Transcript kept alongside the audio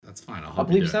That's fine. I'll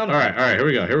bleep sound. All right. Here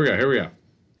we go.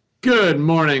 Good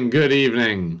morning, good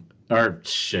evening. Or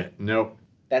shit. Nope.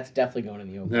 That's definitely going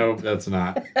in the open. Nope, that's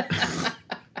not.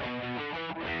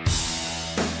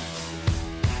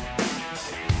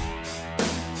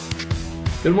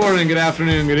 Good morning, good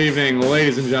afternoon, good evening,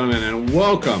 ladies and gentlemen, and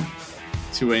welcome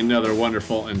to another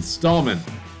wonderful installment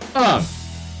of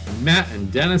Matt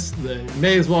and Dennis.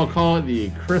 May as well call it the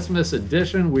Christmas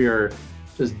edition. We are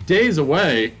just days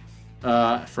away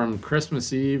from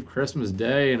Christmas Eve, Christmas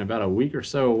Day, and about a week or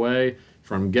so away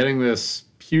from getting this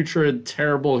putrid,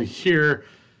 terrible year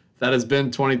that has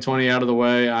been 2020 out of the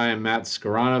way. I am Matt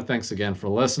Scarano. Thanks again for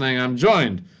listening. I'm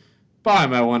joined by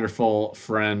my wonderful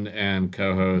friend and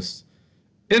co-host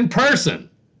in person.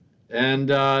 And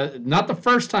not the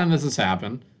first time this has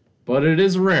happened, but it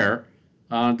is rare.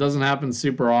 It doesn't happen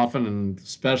super often, and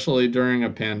especially during a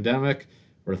pandemic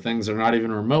where things are not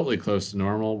even remotely close to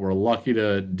normal. We're lucky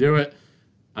to do it.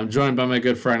 I'm joined by my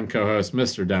good friend and co-host,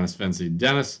 Mr. Dennis Vinci.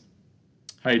 Dennis,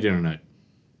 how you doing tonight?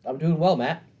 I'm doing well,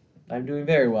 Matt. I'm doing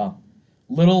very well.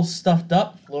 Little stuffed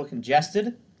up, a little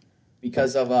congested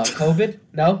because of COVID.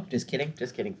 No, just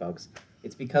kidding, folks.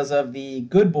 It's because of the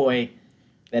good boy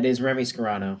that is Remy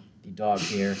Scarano, the dog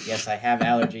here. Yes, I have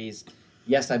allergies.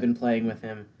 Yes, I've been playing with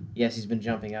him. Yes, he's been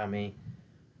jumping on me.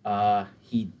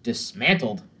 He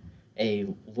dismantled a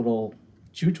little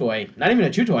chew toy. Not even a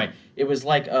chew toy. It was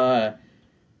like,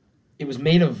 it was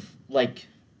made of, like,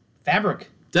 fabric.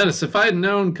 Dennis, if I had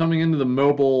known coming into the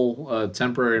mobile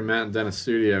temporary Matt and Dennis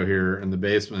studio here in the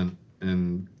basement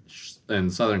in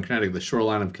southern Connecticut, the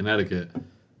shoreline of Connecticut,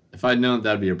 if I'd known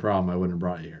that'd be a problem, I wouldn't have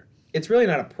brought you here. It's really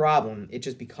not a problem. It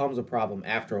just becomes a problem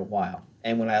after a while.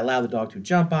 And when I allow the dog to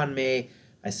jump on me,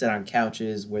 I sit on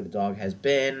couches where the dog has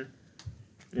been.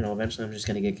 Eventually I'm just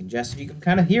going to get congested. You can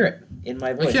kind of hear it in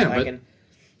my voice. I'm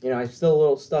still a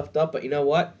little stuffed up, but you know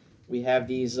what? We have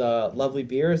these lovely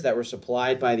beers that were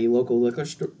supplied by the local liquor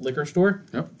store.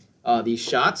 Yep. These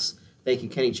shots. Thank you,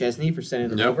 Kenny Chesney, for sending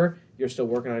them over. You're still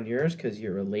working on yours because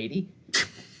you're a lady.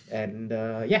 And,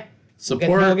 yeah.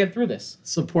 We'll get through this.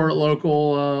 Support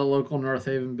local North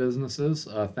Haven businesses.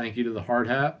 Thank you to the Hard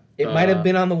Hat. It might have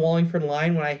been on the Wallingford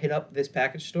line when I hit up this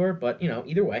package store, but,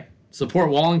 either way. Support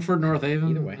Wallingford, North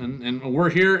Haven. Either way. And we're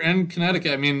here in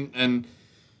Connecticut. I mean, and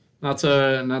not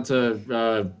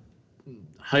to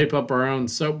hype up our own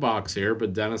soapbox here,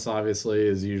 but Dennis obviously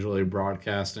is usually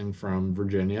broadcasting from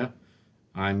Virginia.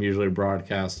 I'm usually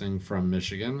broadcasting from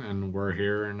Michigan, and we're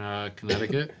here in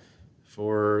Connecticut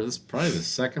for this is probably the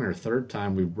second or third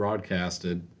time we've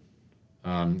broadcasted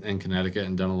in Connecticut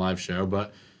and done a live show.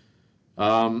 But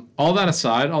all that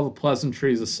aside, all the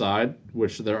pleasantries aside,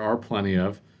 which there are plenty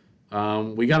of,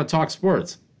 we got to talk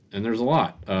sports, and there's a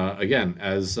lot. Again,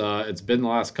 as it's been the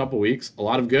last couple weeks, a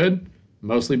lot of good,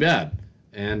 mostly bad.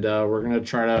 And we're going to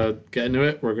try to get into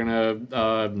it. We're going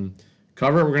to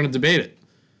cover it. We're going to debate it.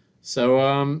 So,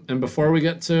 and before we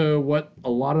get to what a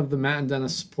lot of the Matt and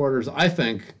Dennis supporters, I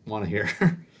think, want to hear,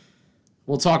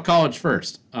 we'll talk college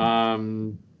first.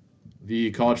 The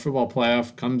college football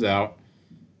playoff comes out.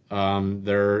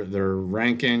 Their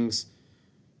rankings.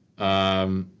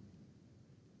 And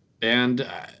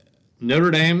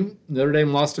Notre Dame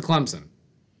lost to Clemson.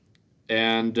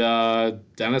 And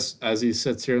Dennis, as he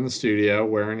sits here in the studio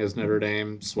wearing his Notre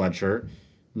Dame sweatshirt,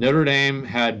 Notre Dame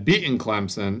had beaten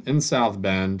Clemson in South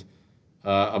Bend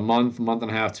a month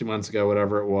and a half, 2 months ago,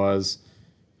 whatever it was.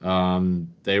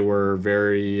 They were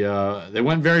they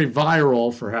went very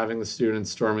viral for having the students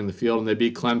storming the field, and they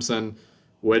beat Clemson,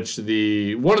 which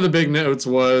one of the big notes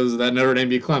was that Notre Dame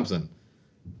beat Clemson.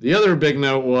 The other big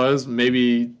note was,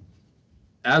 maybe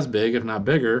as big, if not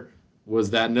bigger,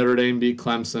 was that Notre Dame beat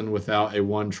Clemson without a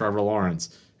one Trevor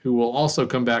Lawrence, who will also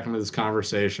come back into this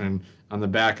conversation on the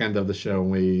back end of the show when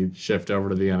we shift over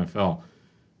to the NFL.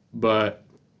 But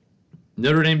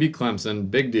Notre Dame beat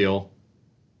Clemson, big deal.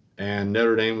 And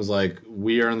Notre Dame was like,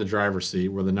 we are in the driver's seat.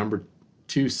 We're the number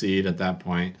 2 seed at that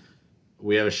point.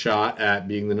 We have a shot at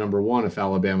being the number 1 if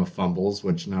Alabama fumbles,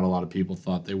 which not a lot of people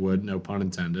thought they would, no pun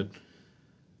intended.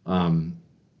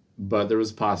 But there was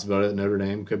a possibility that Notre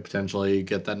Dame could potentially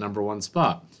get that number 1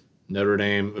 spot. Notre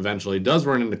Dame eventually does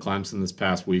run into Clemson this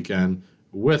past weekend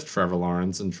with Trevor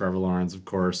Lawrence, and Trevor Lawrence, of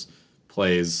course,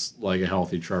 plays like a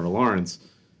healthy Trevor Lawrence.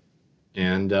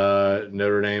 And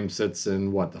Notre Dame sits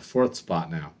in, the 4th spot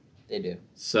now? They do.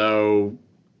 So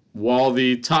while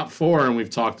the top 4, and we've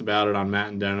talked about it on Matt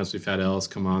and Dennis, we've had Ellis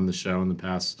come on the show in the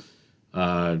past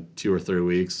 2 or 3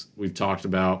 weeks. We've talked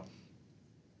about,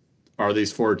 are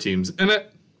these 4 teams in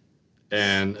it?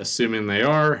 And assuming they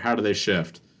are, how do they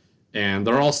shift? And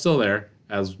they're all still there,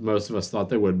 as most of us thought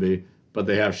they would be, but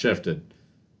they have shifted.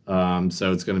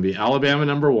 So it's going to be Alabama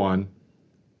number 1,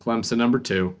 Clemson number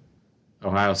 2,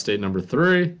 Ohio State number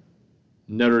 3,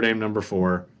 Notre Dame number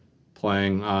 4,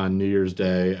 playing on New Year's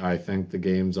Day. I think the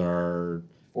games are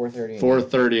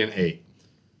 4:30 and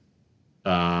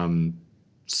 8.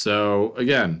 So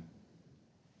again,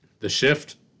 the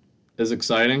shift is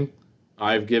exciting.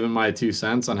 I've given my 2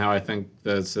 cents on how I think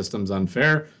the system's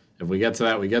unfair. If we get to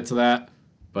that, we get to that.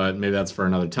 But maybe that's for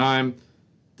another time.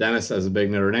 Dennis, as a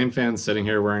big Notre Dame fan, sitting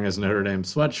here wearing his Notre Dame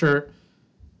sweatshirt.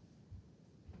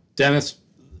 Dennis,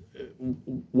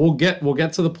 we'll get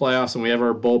to the playoffs, and we have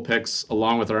our bowl picks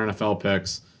along with our NFL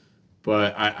picks.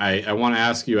 But I want to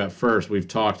ask you at first, we've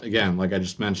talked, again, like I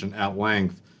just mentioned, at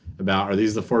length about, are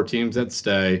these the 4 teams that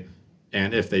stay?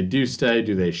 And if they do stay,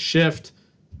 do they shift?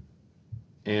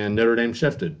 And Notre Dame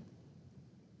shifted.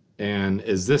 And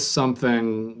is this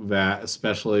something that,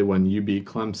 especially when you beat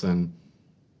Clemson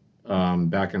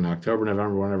back in October,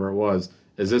 November, whenever it was,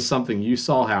 is this something you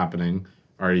saw happening?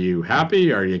 Are you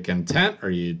happy? Are you content?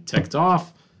 Are you ticked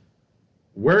off?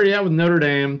 Where are you at with Notre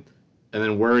Dame? And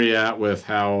then where are you at with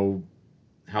how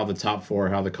the top 4,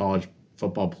 how the college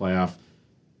football playoff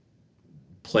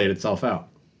played itself out?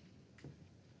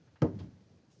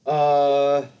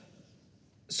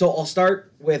 So I'll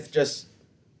start with just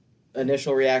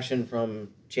initial reaction from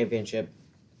Championship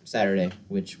Saturday,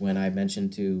 which when I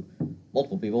mentioned to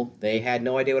multiple people, they had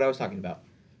no idea what I was talking about.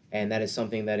 And that is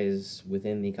something that is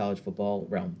within the college football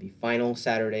realm. The final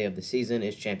Saturday of the season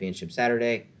is Championship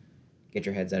Saturday. Get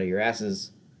your heads out of your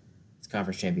asses. It's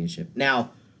conference championship.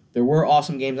 Now, there were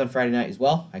awesome games on Friday night as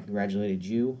well. I congratulated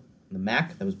you on the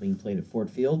MAC that was being played at Ford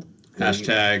Field.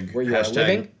 Hashtag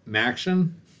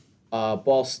Maction.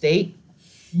 Ball State,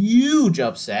 huge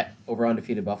upset over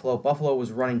undefeated Buffalo. Buffalo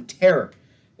was running terror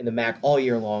in the MAC all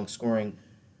year long, scoring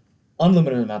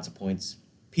unlimited amounts of points.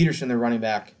 Peterson, their running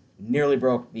back, nearly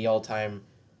broke the all-time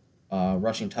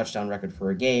rushing touchdown record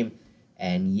for a game,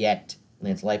 and yet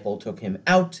Lance Leipold took him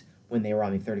out when they were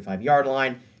on the 35-yard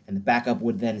line, and the backup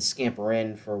would then scamper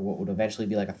in for what would eventually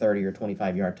be like a 30 or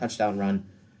 25-yard touchdown run.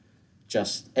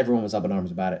 Just everyone was up in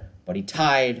arms about it. But he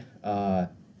tied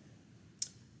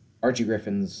Archie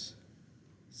Griffin's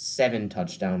 7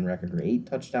 touchdown record, or 8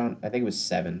 touchdown. I think it was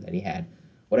 7 that he had,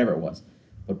 whatever it was.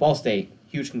 But Ball State,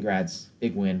 huge congrats,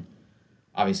 big win.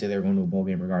 Obviously, they were going to a bowl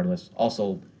game regardless.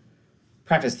 Also,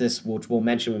 preface this, which we'll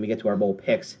mention when we get to our bowl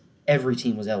picks, every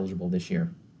team was eligible this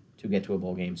year to get to a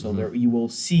bowl game. So there, you will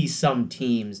see some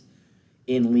teams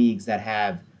in leagues that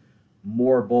have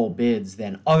more bowl bids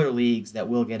than other leagues that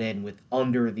will get in with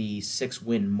under the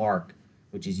 6-win mark,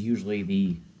 which is usually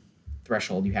the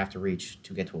threshold you have to reach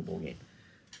to get to a bowl game.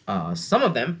 Some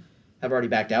of them have already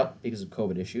backed out because of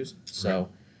COVID issues, so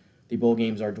the bowl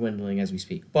games are dwindling as we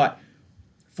speak. But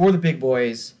for the big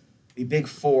boys, the Big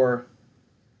Four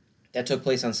that took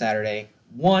place on Saturday,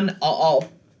 I'll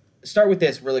start with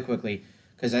this really quickly,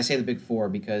 because I say the Big Four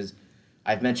because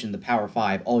I've mentioned the Power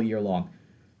Five all year long.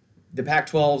 The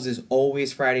Pac-12s is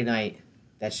always Friday night.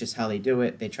 That's just how they do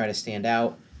it. They try to stand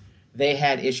out. They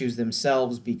had issues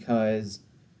themselves because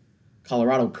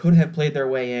Colorado could have played their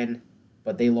way in,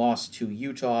 but they lost to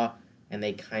Utah, and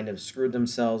they kind of screwed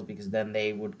themselves because then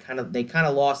they kind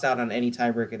of lost out on any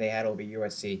tiebreaker they had over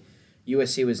USC.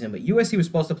 USC was in, but USC was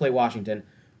supposed to play Washington.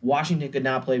 Washington could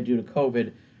not play due to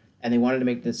COVID, and they wanted to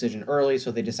make the decision early,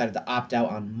 so they decided to opt out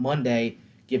on Monday,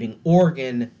 giving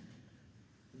Oregon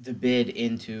the bid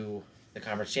into the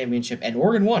conference championship, and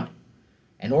Oregon won.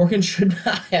 And Oregon should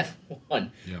not have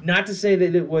won. Yep. Not to say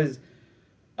that it was...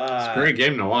 it's a great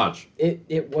game to watch.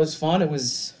 It was fun. It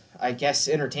was, I guess,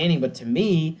 entertaining. But to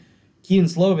me, Keaton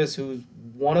Slovis, who's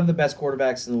one of the best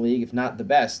quarterbacks in the league, if not the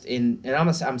best, and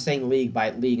I'm saying league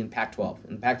by league in Pac-12,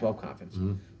 in the Pac-12 conference,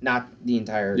 not the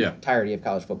entirety of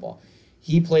college football.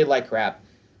 He played like crap.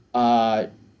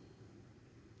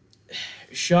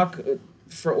 Shuck...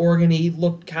 For Oregon, he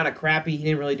looked kind of crappy. He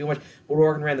didn't really do much. But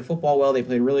Oregon ran the football well. They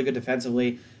played really good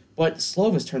defensively. But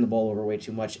Slovis turned the ball over way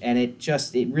too much, and it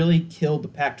really killed the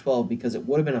Pac-12 because it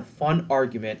would have been a fun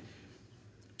argument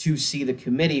to see the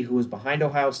committee who was behind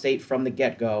Ohio State from the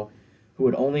get-go, who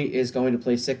is going to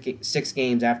play six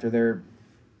games after their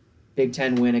Big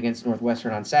Ten win against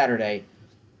Northwestern on Saturday,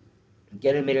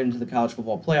 get admitted into the college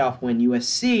football playoff when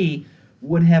USC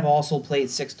would have also played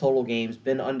 6 total games,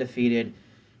 been undefeated,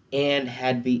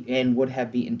 and would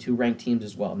have beaten 2 ranked teams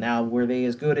as well. Now, were they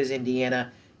as good as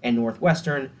Indiana and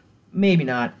Northwestern? Maybe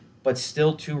not, but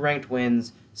still 2 ranked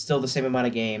wins, still the same amount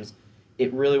of games.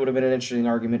 It really would have been an interesting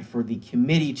argument for the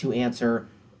committee to answer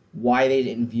why they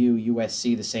didn't view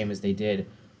USC the same as they did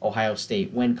Ohio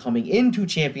State. When coming into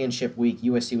championship week,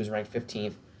 USC was ranked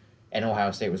 15th, and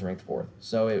Ohio State was ranked 4th.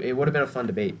 So it would have been a fun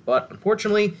debate. But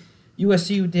unfortunately,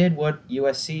 USC did what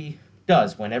USC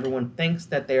does. When everyone thinks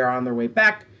that they are on their way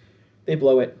back, they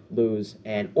blow it, lose.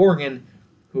 And Oregon,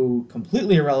 who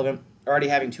completely irrelevant, already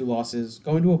having 2 losses,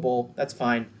 going to a bowl, that's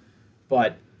fine.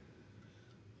 But,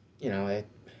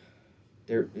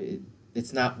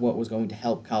 it's not what was going to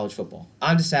help college football.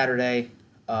 On to Saturday,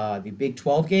 the Big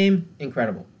 12 game,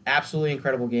 incredible. Absolutely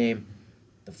incredible game.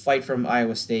 The fight from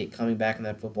Iowa State coming back in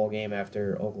that football game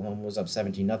after Oklahoma was up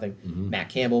 17-0. Mm-hmm. Matt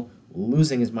Campbell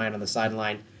losing his mind on the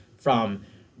sideline from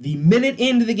the minute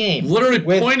into the game. Literally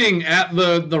pointing at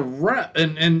the ref.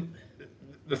 And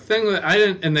the thing that I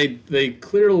didn't... And they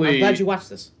clearly... I'm glad you watched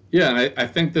this. Yeah, and I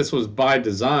think this was by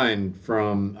design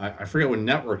from... I forget what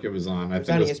network it was on. It was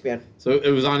on ESPN. So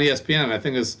it was on ESPN. I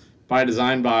think it was by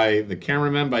design by the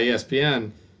cameraman, by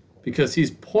ESPN, because he's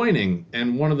pointing,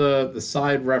 and one of the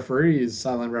sideline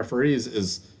referees,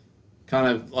 is kind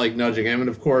of like nudging him. And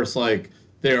of course, like,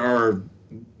 there are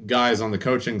guys on the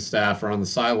coaching staff or on the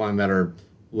sideline that are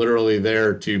literally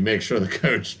there to make sure the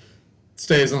coach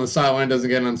stays on the sideline, doesn't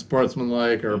get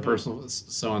unsportsmanlike or personal,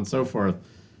 so on and so forth.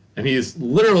 And he's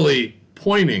literally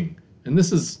pointing. And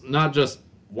this is not just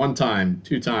 1 time,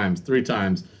 2 times, 3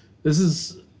 times. This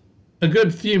is a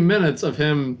good few minutes of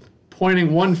him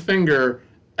pointing one finger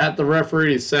at the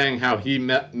referee saying how he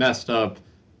messed up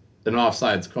an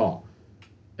offsides call.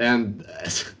 And,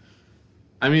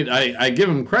 I mean, I give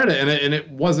him credit, and it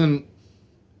wasn't...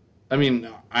 I mean,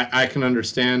 I can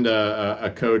understand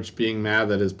a coach being mad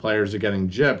that his players are getting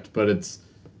gypped, but it's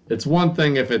one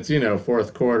thing if it's,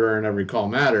 4th quarter and every call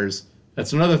matters.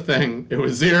 That's another thing. It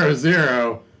was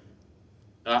 0-0.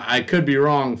 I could be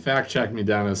wrong. Fact check me,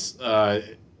 Dennis.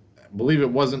 I believe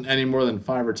it wasn't any more than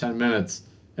 5 or 10 minutes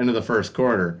into the first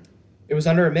quarter. It was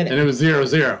under a minute. And it was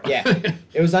 0-0. Yeah.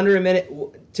 It was under a minute.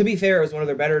 To be fair, it was one of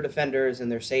their better defenders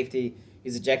and their safety.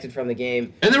 He's ejected from the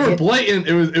game. And they were blatant.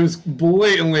 It was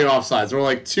blatantly offsides. There were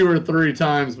like 2 or 3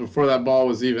 times before that ball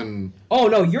was even... Oh,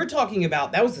 no, you're talking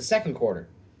about... That was the second quarter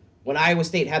when Iowa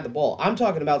State had the ball. I'm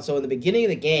talking about, so in the beginning of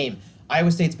the game,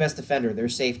 Iowa State's best defender, their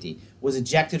safety, was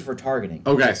ejected for targeting.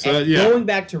 Okay, so and yeah. Going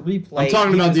back to replay... I'm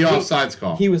talking about the offsides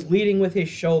call. He was leading with his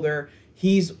shoulder.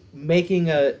 He's making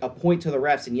a point to the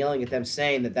refs and yelling at them,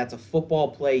 saying that that's a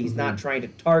football play. He's not trying to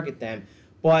target them.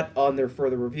 But on their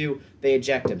further review, they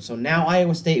eject him. So now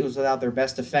Iowa State was without their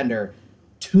best defender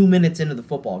 2 minutes into the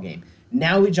football game.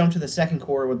 Now we jump to the second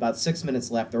quarter with about 6 minutes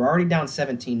left. They're already down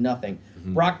 17-0.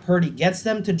 Brock Purdy gets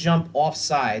them to jump off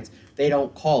sides. They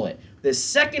don't call it. The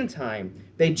second time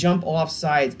they jump off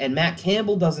sides, and Matt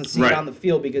Campbell doesn't see it on the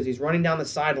field because he's running down the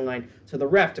sideline to the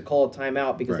ref to call a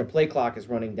timeout because the play clock is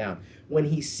running down. When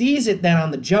he sees it then on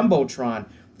the Jumbotron,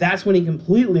 that's when he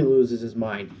completely loses his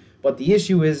mind. But the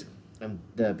issue is,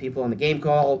 the people on the game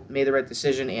call made the right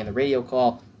decision, and the radio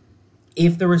call.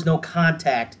 If there was no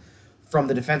contact from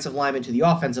the defensive lineman to the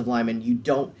offensive lineman, you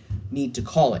don't need to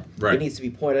call it. Right. It needs to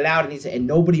be pointed out. And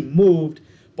nobody moved.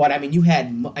 But you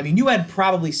had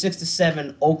probably 6 to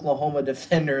 7 Oklahoma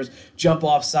defenders jump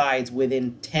off sides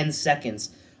within 10 seconds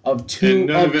of two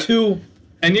hunts from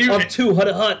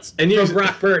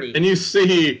Brock Purdy. And you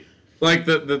see, like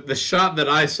the shot that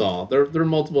I saw. There are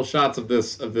multiple shots of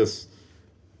this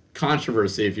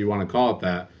controversy, if you want to call it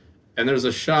that. And there's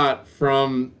a shot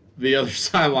from the other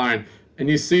sideline, and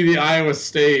you see the Iowa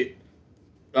State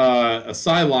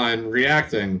sideline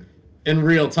reacting in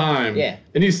real time. Yeah.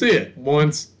 And you see it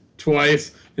once,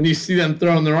 twice, and you see them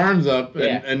throwing their arms up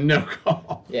and no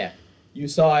call. Yeah. You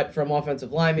saw it from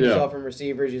offensive linemen, you saw it from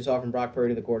receivers, you saw it from Brock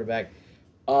Purdy, the quarterback.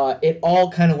 It all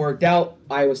kind of worked out.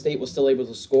 Iowa State was still able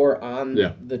to score on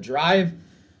the drive.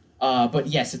 But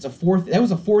yes, that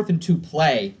was a 4th and 2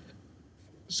 play.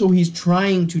 So he's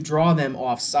trying to draw them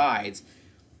off sides.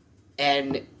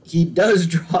 And he does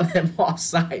draw them off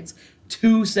sides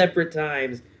 2 separate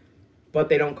times, but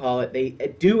they don't call it. They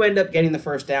do end up getting the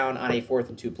first down on a 4th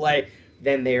and 2 play.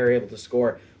 Then they are able to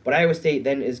score. But Iowa State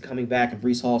then is coming back, and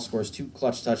Breece Hall scores 2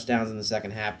 clutch touchdowns in the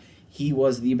second half. He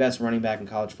was the best running back in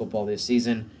college football this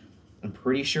season. I'm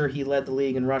pretty sure he led the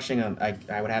league in rushing.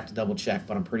 I would have to double check,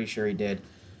 but I'm pretty sure he did.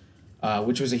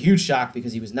 Which was a huge shock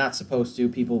because he was not supposed to.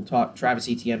 People talked Travis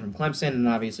Etienne from Clemson and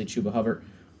obviously Chuba Hubbard,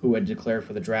 who had declared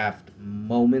for the draft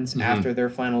moments after their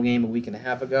final game a week and a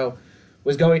half ago,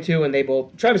 was going to, and they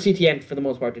both... Travis Etienne, for the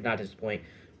most part, did not disappoint,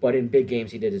 but in big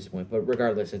games he did disappoint. But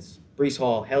regardless, it's Breece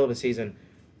Hall, hell of a season,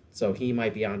 so he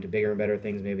might be on to bigger and better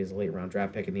things, maybe as a late-round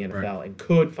draft pick in the NFL, and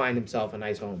could find himself a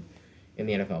nice home in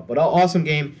the NFL. But an awesome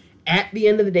game. At the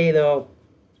end of the day, though,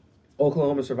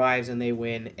 Oklahoma survives and they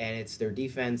win, and it's their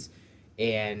defense,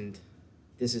 and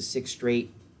this is 6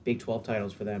 straight Big 12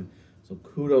 titles for them. So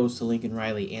kudos to Lincoln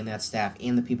Riley and that staff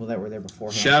and the people that were there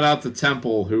beforehand. Shout out to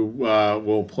Temple, who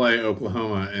will play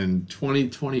Oklahoma in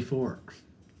 2024.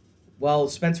 Well,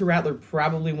 Spencer Rattler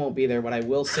probably won't be there, but I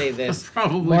will say this.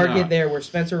 Probably Mark not. it there where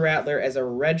Spencer Rattler, as a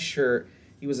redshirt,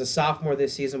 he was a sophomore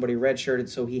this season, but he redshirted,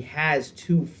 so he has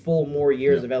 2 full more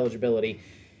years of eligibility.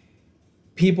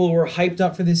 People were hyped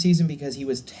up for this season because he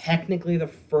was technically the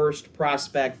first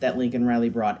prospect that Lincoln Riley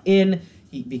brought in.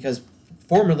 Because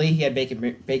formerly he had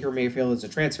Baker Mayfield as a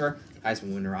transfer,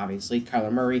 Heisman winner, obviously.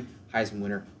 Kyler Murray, Heisman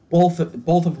winner, both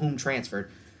of whom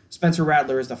transferred. Spencer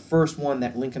Rattler is the first one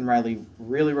that Lincoln Riley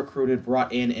really recruited,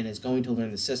 brought in, and is going to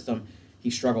learn the system. He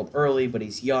struggled early, but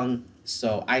he's young,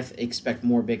 so I expect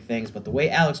more big things. But the way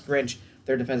Alex Grinch,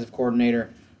 their defensive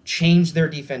coordinator, changed their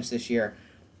defense this year,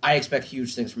 I expect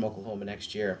huge things from Oklahoma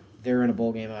next year. They're in a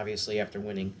bowl game, obviously, after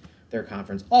winning their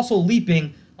conference. Also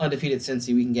leaping undefeated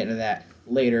Cincy. We can get into that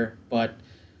later, but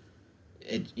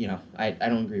I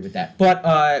don't agree with that. But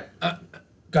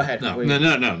go ahead. No.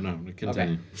 Continue.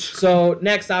 Okay. So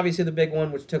next, obviously, the big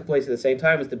one, which took place at the same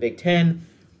time, was the Big Ten.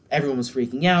 Everyone was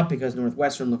freaking out because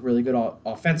Northwestern looked really good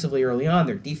offensively early on.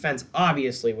 Their defense,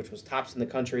 obviously, which was tops in the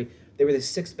country, they were the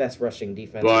 6th best rushing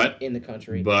defense in the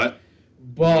country. But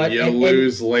you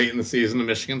lose late in the season to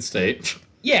Michigan State.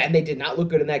 Yeah, and they did not look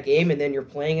good in that game. And then you're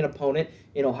playing an opponent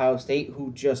in Ohio State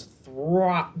who just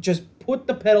put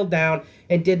the pedal down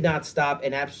and did not stop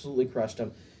and absolutely crushed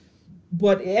them.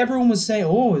 But everyone was saying,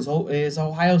 is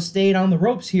Ohio State on the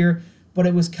ropes here? But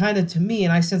it was kind of, to me,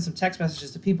 and I sent some text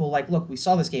messages to people like, look, we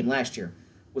saw this game last year.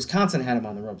 Wisconsin had them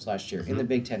on the ropes last year in the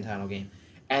Big Ten title game.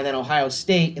 And then Ohio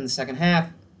State in the second half,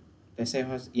 did I say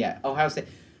Ohio State? Yeah, Ohio State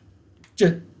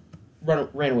just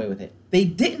ran away with it. They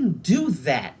didn't do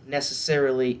that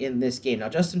necessarily in this game. Now,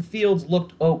 Justin Fields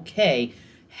looked okay.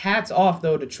 Hats off,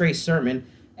 though, to Trey Sermon,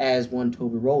 as one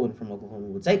Toby Rowland from Oklahoma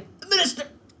would say, the minister.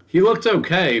 He looked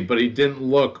okay, but he didn't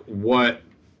look what,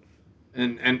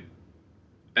 and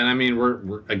I mean,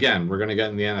 we're going to get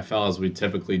in the NFL as we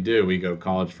typically do. We go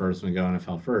college first and we go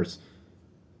NFL first.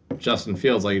 Justin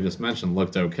Fields, like you just mentioned,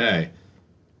 looked okay,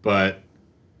 but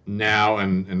now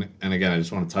and again, I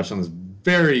just want to touch on this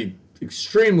very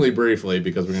extremely briefly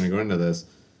because we're going to go into this.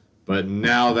 But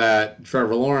now that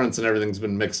Trevor Lawrence and everything's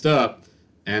been mixed up,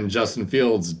 and Justin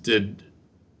Fields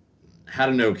had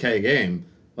an okay game.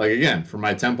 Like, again, for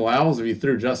my Temple Owls, if you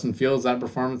threw Justin Fields that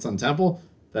performance on Temple,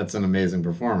 that's an amazing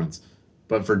performance.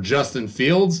 But for Justin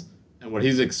Fields and what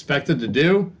he's expected to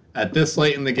do at this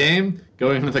late in the game,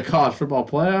 going into the college football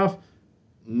playoff,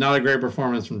 not a great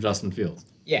performance from Justin Fields.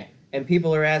 Yeah, and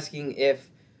people are asking if,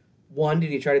 one, did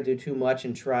he try to do too much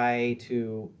and try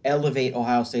to elevate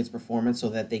Ohio State's performance so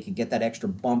that they could get that extra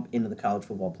bump into the college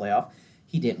football playoff?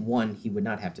 He didn't. One, he would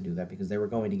not have to do that because they were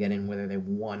going to get in whether they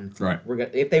won. Right.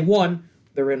 If they won,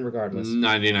 they're in regardless.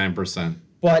 99%.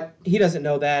 But he doesn't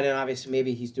know that, and obviously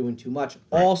maybe he's doing too much.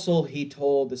 Right. Also, he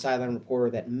told the sideline reporter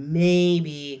that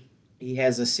maybe he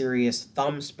has a serious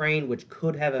thumb sprain, which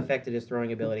could have affected his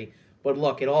throwing ability. But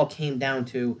look, it all came down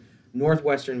to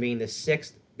Northwestern being the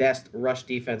 6th best rush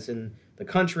defense in the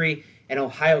country, and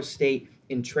Ohio State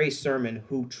in Trey Sermon,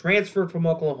 who transferred from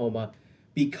Oklahoma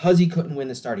because he couldn't win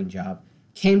the starting job,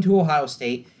 came to Ohio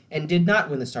State and did not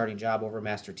win the starting job over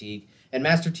Master Teague. And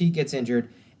Master Teague gets injured,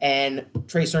 and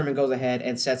Trey Sermon goes ahead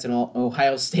and sets an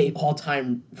Ohio State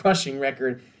all-time rushing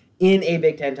record in a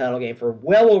Big Ten title game for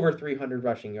well over 300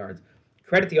 rushing yards.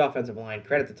 Credit the offensive line,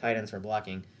 credit the tight ends for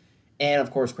blocking, and,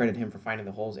 of course, credit him for finding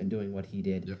the holes and doing what he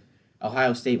did. Yep.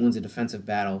 Ohio State wins a defensive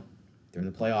battle during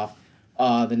the playoff.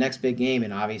 The next big game,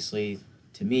 and obviously,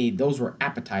 to me, those were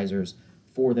appetizers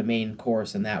for the main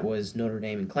course, and that was Notre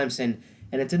Dame and Clemson.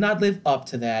 And it did not live up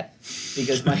to that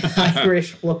because my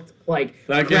Irish looked like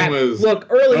that crap. Game was Look,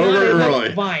 early on, it early.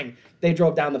 looked fine. They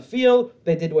drove down the field.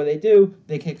 They did what they do.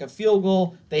 They kick a field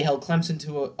goal. They held Clemson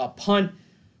to a punt.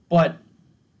 But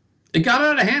it got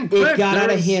out of hand quick. It got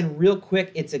out of hand real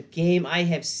quick. It's a game I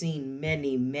have seen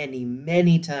many, many,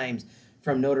 many times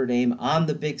from Notre Dame on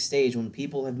the big stage when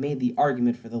people have made the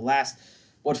argument for the last,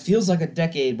 what feels like a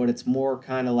decade, but it's more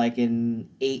kind of like in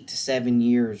 8 to 7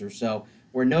 years or so,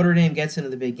 where Notre Dame gets into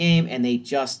the big game and they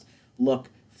just look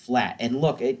flat. And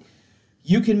look,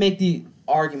 you can make the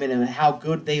argument of how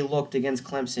good they looked against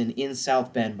Clemson in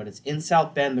South Bend, but it's in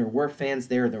South Bend. There were fans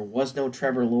there. There was no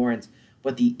Trevor Lawrence.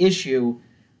 But the issue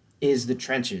is the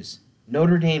trenches.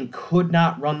 Notre Dame could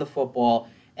not run the football,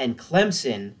 and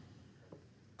Clemson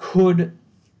could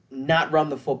not run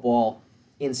the football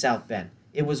in South Bend.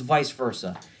 It was vice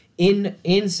versa.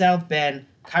 In South Bend,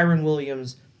 Kyron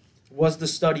Williams was the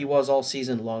stud he was all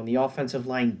season long. The offensive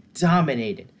line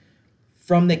dominated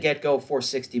from the get-go for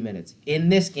 60 minutes. In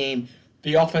this game,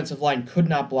 The offensive line could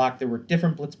not block. There were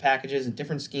different blitz packages and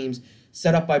different schemes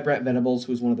set up by Brent Venables,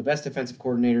 who's one of the best defensive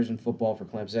coordinators in football for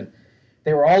Clemson.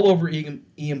 They were all over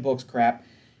Ian Book's crap.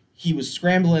 He was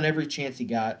scrambling every chance he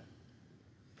got.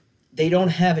 They don't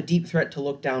have a deep threat to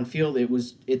look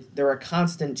downfield. They're a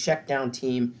constant check down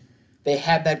team. They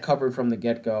had that covered from the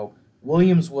get-go.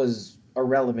 Williams was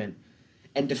irrelevant.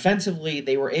 And defensively,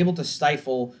 they were able to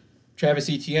stifle Travis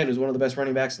Etienne, who's one of the best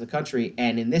running backs in the country.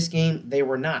 And in this game, they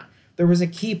were not. There was a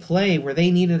key play where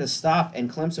they needed a stop,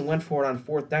 and Clemson went for it on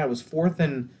fourth down. It was 4th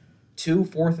and 2,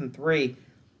 4th and 3.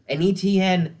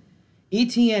 And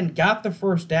Etienne got the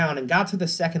first down and got to the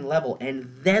second level, and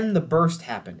then the burst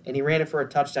happened. And he ran it for a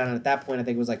touchdown, and at that point, I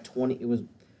think it was like 20. It was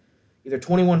either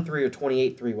 21-3 or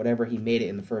 28-3, whatever he made it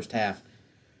in the first half.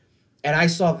 And I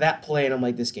saw that play, and I'm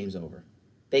like, this game's over.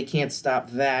 They can't stop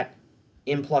that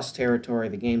in plus territory.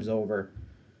 The game's over.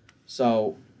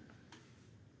 So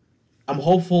I'm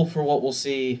hopeful for what we'll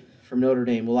see from Notre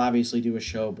Dame. We'll obviously do a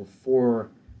show before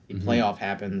the playoff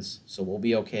happens, so we'll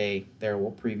be okay there.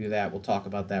 We'll preview that. We'll talk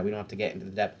about that. We don't have to get into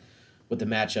the depth with the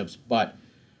matchups. But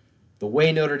the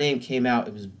way Notre Dame came out,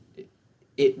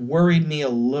 it worried me a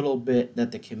little bit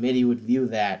that the committee would view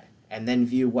that and then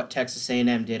view what Texas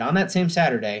A&M did on that same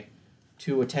Saturday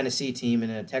to a Tennessee team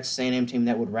and a Texas A&M team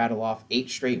that would rattle off 8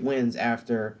 straight wins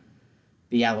after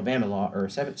the Alabama law, or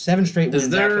seven straight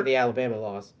wins after the Alabama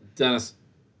laws. Dennis,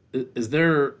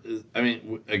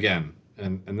 again,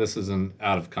 and this isn't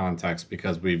out of context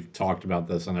because we've talked about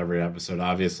this on every episode.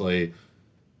 Obviously,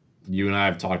 you and I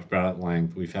have talked about it at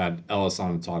length. We've had Ellis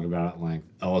on to talk about it at length.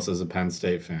 Ellis is a Penn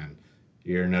State fan.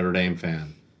 You're a Notre Dame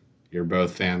fan. You're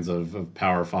both fans of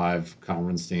Power 5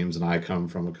 conference teams, and I come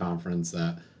from a conference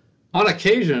that on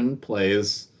occasion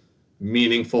plays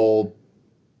meaningful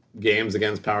games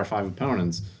against Power 5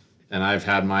 opponents. And I've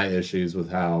had my issues with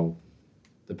how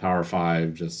the Power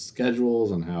 5 just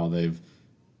schedules and how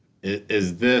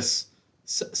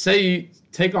say you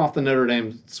take off the Notre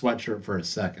Dame sweatshirt for a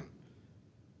second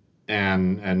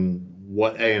and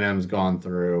what A&M's gone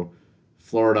through.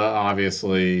 Florida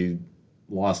obviously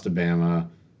lost to Bama.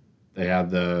 They had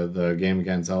the game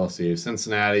against LSU.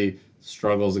 Cincinnati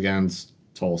struggles against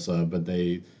Tulsa, but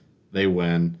they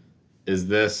win. Is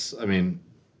this,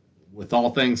 with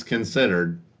all things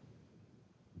considered,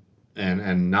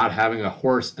 and not having a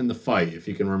horse in the fight, if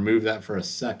you can remove that for a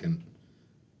second,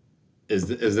 is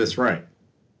this right?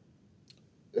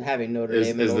 Having Notre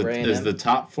Dame over A&M? Is the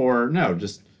top 4, no,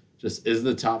 just is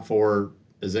the top 4,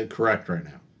 is it correct right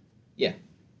now? Yeah.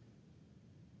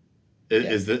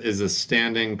 Is the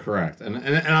standing correct? And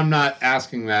I'm not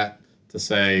asking that to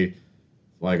say,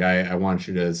 like, I want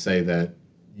you to say that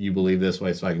you believe this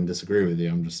way so I can disagree with you.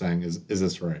 I'm just saying, is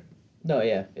this right? No,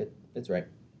 yeah, it's right.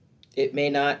 It may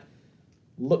not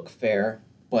look fair,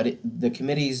 but the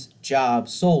committee's job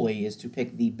solely is to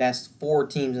pick the best 4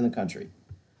 teams in the country.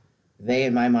 They,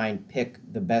 in my mind, pick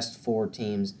the best 4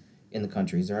 teams in the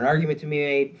country. Is there an argument to be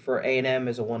made for A&M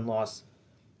as a 1-loss?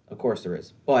 Of course there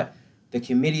is. But the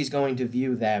committee's going to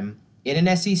view them in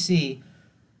an SEC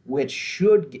which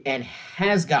should and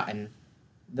has gotten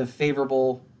the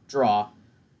favorable draw.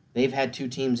 They've had 2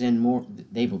 teams in more.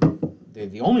 They're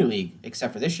the only league,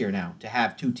 except for this year now, to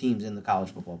have 2 teams in the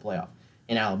college football playoff,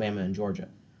 in Alabama and Georgia.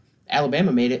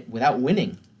 Alabama made it without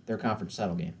winning their conference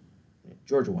title game.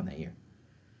 Georgia won that year.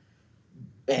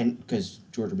 And because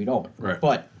Georgia beat Auburn. Right.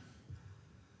 But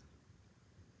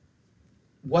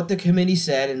what the committee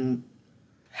said and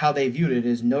how they viewed it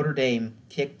is Notre Dame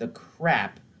kicked the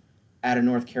crap out of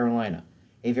North Carolina.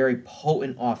 A very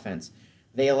potent offense.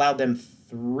 They allowed them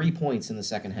 3 points in the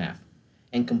second half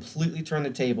and completely turned the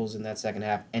tables in that second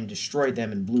half and destroyed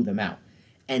them and blew them out.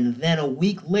 And then a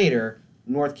week later,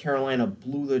 North Carolina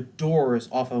blew the doors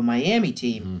off of a Miami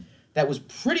team that was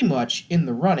pretty much in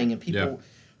the running, and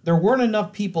there weren't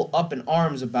enough people up in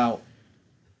arms about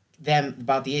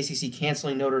the ACC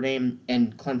canceling Notre Dame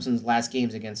and Clemson's last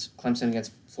games against Clemson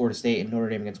against Florida State and Notre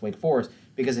Dame against Wake Forest,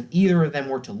 because if either of them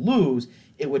were to lose,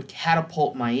 it would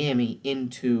catapult Miami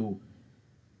into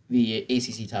the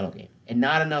ACC title game. And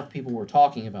not enough people were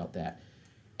talking about that.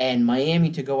 And Miami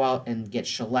to go out and get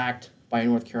shellacked by a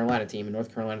North Carolina team, and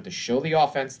North Carolina to show the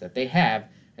offense that they have,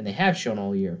 and they have shown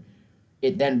all year,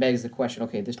 it then begs the question,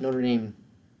 okay, this Notre Dame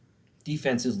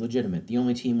defense is legitimate. The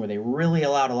only team where they really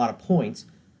allowed a lot of points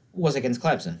was against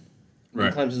Clemson.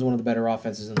 Right. Clemson is one of the better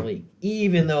offenses in the league,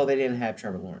 even though they didn't have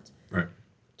Trevor Lawrence. Right.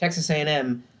 Texas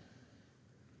A&M,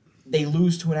 they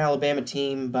lose to an Alabama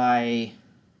team by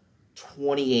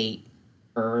 28,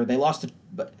 or they lost to,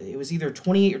 but it was either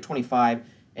 28 or 25,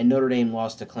 and Notre Dame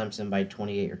lost to Clemson by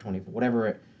 28 or 24, whatever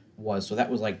it was. So that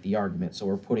was like the argument. So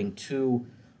we're putting 2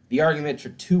 The argument for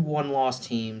 2 one-loss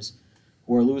teams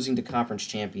who are losing to conference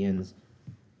champions,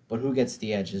 but who gets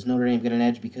the edge? Does Notre Dame get an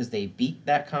edge because they beat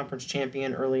that conference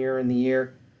champion earlier in the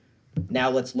year? Now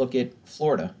let's look at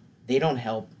Florida. They don't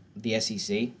help the SEC.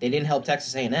 They didn't help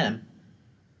Texas A&M.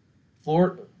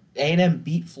 A&M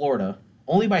beat Florida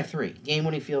only by 3.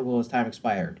 Game-winning field goal as time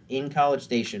expired in College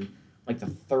Station, like the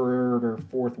third or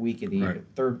fourth week of the year.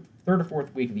 Third or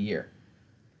fourth week of the year.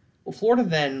 Well, Florida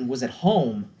then was at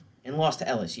home and lost to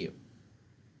LSU.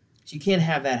 So you can't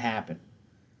have that happen.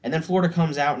 And then Florida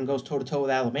comes out and goes toe-to-toe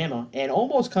with Alabama and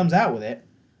almost comes out with it.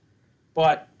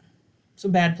 But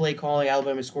some bad play calling.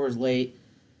 Alabama scores late.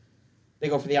 They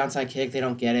go for the onside kick. They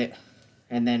don't get it.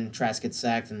 And then Trask gets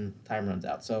sacked and time runs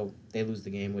out. So they lose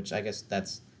the game, which I guess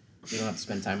that's... You don't have to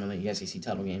spend time on the SEC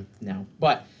title game now.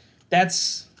 But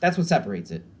that's what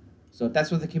separates it. So if that's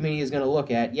what the committee is going to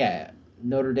look at, yeah,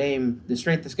 Notre Dame, the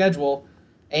strength of schedule,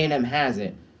 A&M has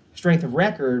it. Strength of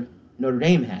record, Notre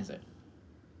Dame has it.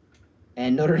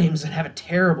 And Notre Dame's going to have a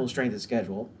terrible strength of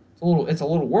schedule. It's a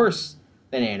little worse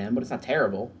than A&M, but it's not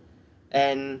terrible.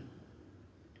 And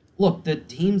look, the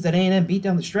teams that A&M beat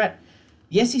down the stretch,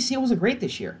 the SEC wasn't great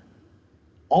this year.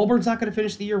 Auburn's not going to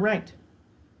finish the year ranked.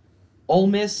 Ole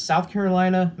Miss, South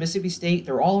Carolina, Mississippi State,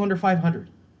 they're all under 500.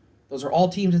 Those are all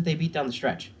teams that they beat down the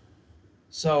stretch.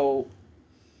 So,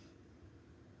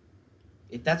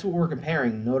 if that's what we're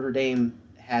comparing, Notre Dame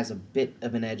has a bit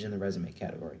of an edge in the resume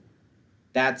category.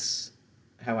 That's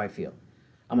how I feel.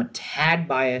 I'm a tad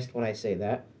biased when I say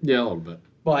that. Yeah, a little bit.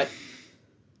 But,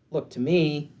 look, to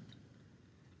me,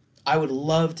 I would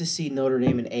love to see Notre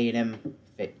Dame and A&M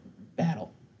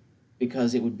battle.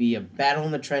 Because it would be a battle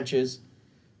in the trenches.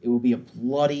 It would be a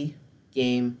bloody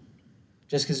game.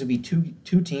 Just because it would be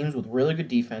two teams with really good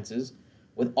defenses.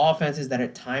 With offenses that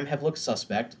at time have looked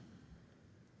suspect.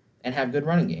 And have good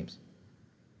running games.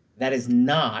 That is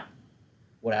not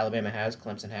what Alabama has,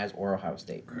 Clemson has, or Ohio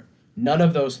State. Right. None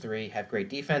of those three have great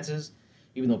defenses,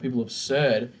 even though people have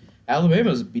said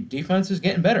Alabama's defense is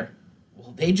getting better.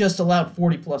 Well, they just allowed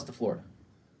 40-plus to Florida.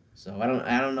 So I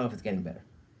don't know if it's getting better.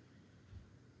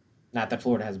 Not that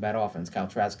Florida has a bad offense. Kyle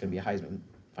Trask is going to be a Heisman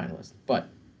finalist. But,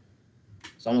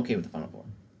 so I'm okay with the Final Four.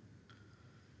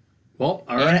 Well,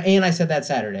 all right. And I said that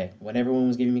Saturday when everyone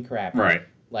was giving me crap. Right.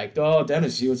 Like, oh,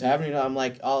 Dennis, see what's happening? I'm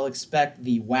like, I'll expect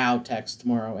the wow text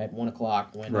tomorrow at 1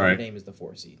 o'clock when Notre Dame is the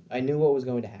 4 seed. I knew what was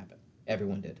going to happen.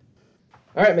 Everyone did.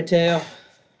 All right, Mateo,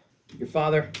 your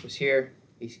father was here.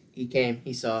 He came,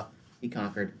 he saw, he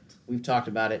conquered. We've talked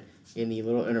about it in the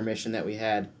little intermission that we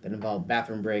had that involved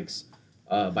bathroom breaks.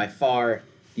 By far,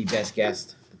 the best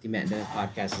guest that the Matt and Dennis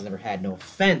podcast has ever had. No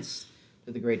offense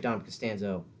to the great Dom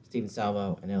Costanzo, Steven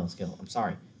Salvo, and Ellis Gill. I'm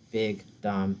sorry. Big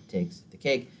Dom takes the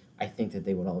cake. I think that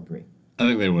they would all agree. I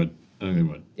think they would.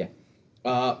 Yeah.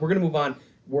 We're going to move on.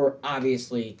 We're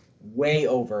obviously way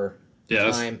over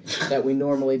time that we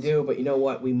normally do, but you know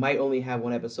what? We might only have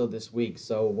one episode this week,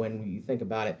 so when you think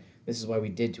about it, this is why we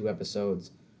did 2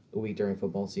 episodes a week during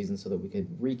football season, so that we could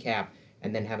recap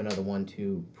and then have another one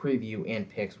to preview and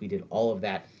picks. We did all of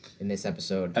that in this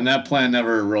episode. And that plan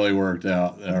never really worked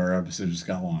out. Our episode just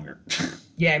got longer.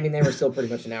 Yeah, I mean, they were still pretty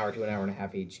much an hour to an hour and a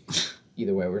half each.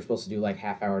 Either way, we were supposed to do like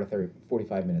half hour to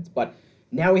 45 minutes. But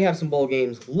now we have some bowl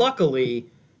games. Luckily,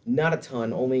 not a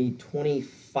ton. Only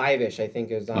 25-ish, I think,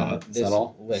 is on this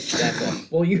list. That's all.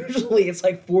 Well, usually it's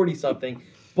like 40-something.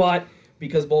 But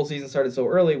because bowl season started so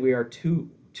early, we are two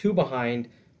behind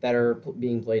that are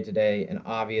being played today. And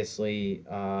obviously,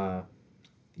 the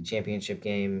championship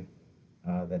game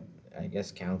that I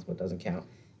guess counts but doesn't count.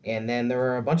 And then there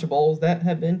are a bunch of bowls that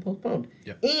have been postponed.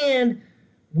 Yep. And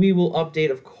we will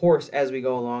update, of course, as we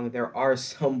go along. There are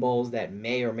some bowls that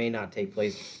may or may not take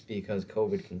place because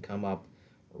COVID can come up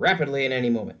rapidly at any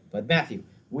moment. But Matthew,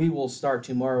 we will start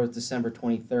tomorrow, December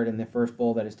 23rd, and the first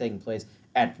bowl that is taking place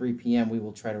at 3 p.m. We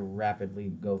will try to rapidly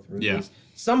go through these,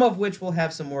 some of which will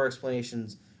have some more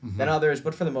explanations than others,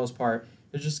 but for the most part,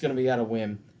 it's just going to be out of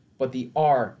whim. But the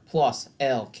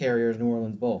R+L Carriers New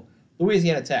Orleans Bowl,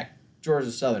 Louisiana Tech, Georgia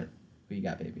Southern. Who you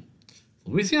got, baby?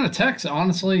 Louisiana Tech's,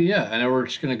 honestly, yeah. I know we're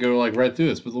just going to go right through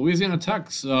this, but Louisiana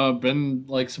Tech's been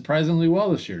surprisingly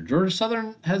well this year. Georgia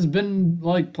Southern has been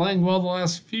playing well the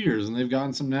last few years, and they've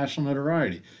gotten some national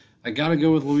notoriety. I got to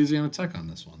go with Louisiana Tech on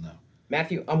this one, though.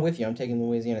 Matthew, I'm with you. I'm taking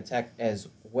Louisiana Tech as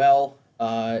well.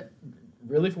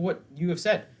 Really, for what you have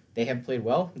said, they have played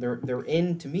well. They're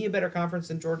in, to me, a better conference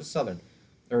than Georgia Southern.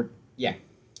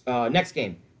 Next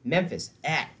game, Memphis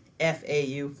at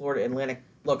FAU, Florida Atlantic.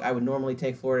 Look, I would normally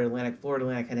take Florida Atlantic. Florida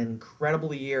Atlantic had an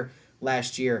incredible year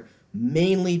last year,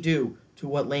 mainly due to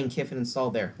what Lane Kiffin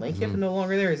installed there. Lane Kiffin no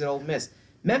longer there. He's at Ole Miss.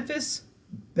 Memphis,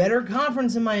 better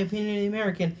conference in my opinion in the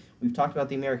American, We've talked about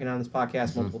the American on this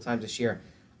podcast multiple times this year.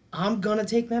 I'm going to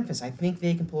take Memphis. I think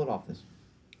they can pull it off this.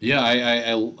 Yeah,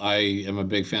 I am a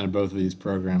big fan of both of these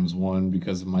programs. One,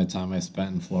 because of my time I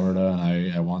spent in Florida,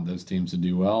 and I want those teams to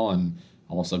do well, and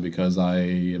also because I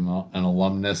am an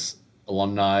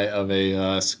alumni of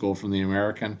a school from the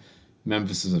American.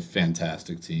 Memphis is a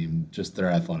fantastic team. Just their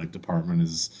athletic department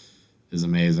is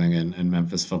amazing, and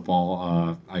Memphis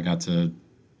football. I got to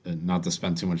not to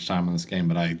spend too much time on this game,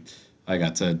 but I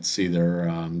got to see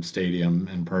their stadium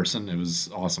in person. It was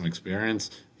an awesome experience,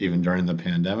 even during the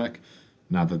pandemic.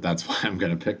 Not that that's why I'm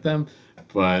going to pick them,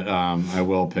 but I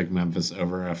will pick Memphis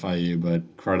over FIU. But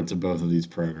credit to both of these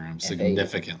programs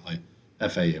significantly.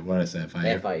 FAU. What did I say?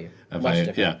 FIU.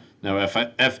 FIU. Yeah. No,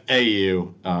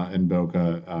 FAU in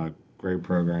Boca. Great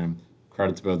program.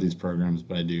 Credit to both these programs,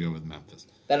 but I do go with Memphis.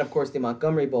 Then, of course, the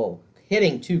Montgomery Bowl,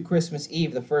 hitting to Christmas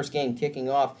Eve, the first game kicking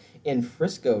off in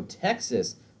Frisco,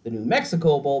 Texas. The New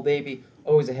Mexico Bowl, baby,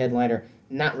 always a headliner.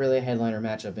 Not really a headliner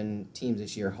matchup in teams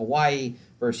this year. Hawaii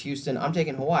versus Houston. I'm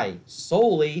taking Hawaii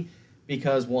solely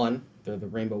because, one, they're the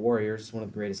Rainbow Warriors, one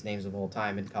of the greatest names of all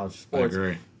time in college sports. I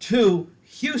agree. Two,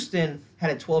 Houston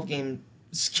had a 12-game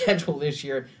schedule this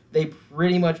year. They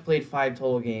pretty much played 5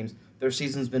 total games. Their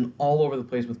season's been all over the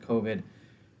place with COVID.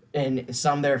 And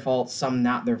some their fault, some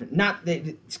not their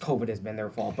COVID has been their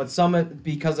fault, but some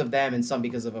because of them and some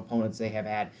because of opponents they have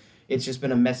had. It's just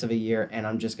been a mess of a year, and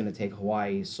I'm just going to take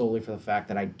Hawaii solely for the fact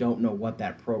that I don't know what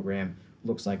that program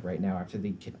looks like right now after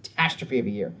the catastrophe of a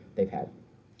year they've had.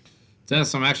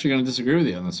 Dennis, I'm actually going to disagree with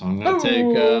you on this one. I'm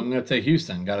going to take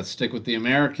Houston. Got to stick with the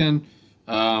American.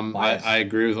 I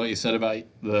agree with what you said about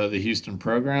the Houston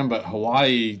program, but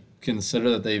Hawaii,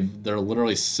 consider that they're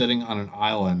literally sitting on an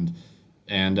island.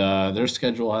 And their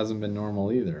schedule hasn't been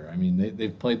normal either. I mean,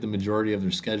 they've played the majority of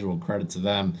their schedule, credit to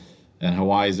them. And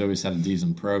Hawaii's always had a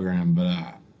decent program.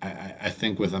 But I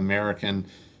think with American,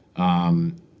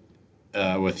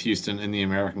 with Houston in the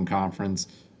American Conference,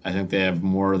 I think they have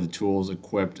more of the tools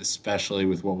equipped, especially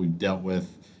with what we've dealt with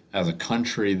as a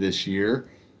country this year,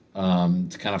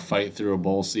 to kind of fight through a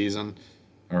bowl season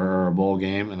or a bowl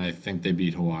game. And I think they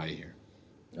beat Hawaii here.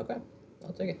 Okay,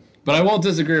 I'll take it. But I won't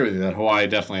disagree with you that Hawaii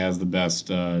definitely has the best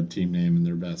team name and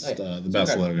their best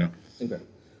best logo. It's incredible.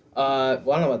 Well, I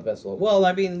don't know about the best logo. Well,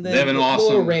 I mean, they have an awesome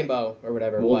little rainbow or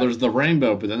whatever. Well, there's the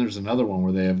rainbow, but then there's another one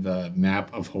where they have the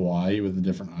map of Hawaii with the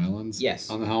different islands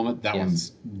on the helmet. That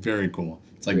one's very cool.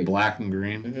 It's like black and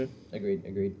green. Mm-hmm.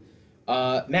 Agreed.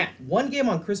 Matt, one game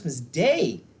on Christmas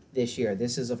Day this year.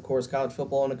 This is, of course, college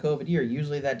football in a COVID year.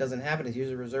 Usually that doesn't happen. It's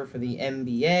usually reserved for the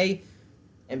NBA.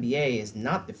 NBA is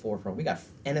not the forefront. We got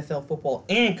NFL football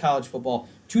and college football.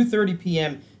 2:30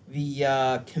 p.m.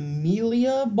 The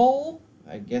Camellia Bowl,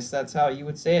 I guess that's how you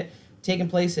would say it, taking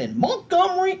place in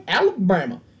Montgomery,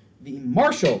 Alabama. The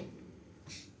Marshall.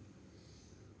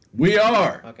 We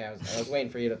are. Okay, I was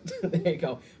waiting for you to. There you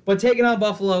go. But taking on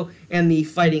Buffalo and the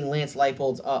Fighting Lance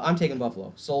Leipold's. I'm taking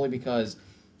Buffalo solely because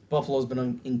Buffalo's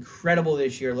been incredible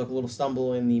this year. Look, a little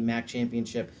stumble in the MAC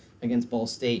championship against Ball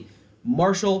State.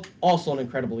 Marshall, also an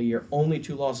incredible year. Only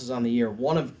 2 losses on the year,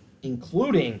 one of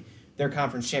including their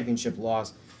conference championship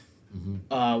loss.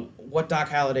 Mm-hmm. What Doc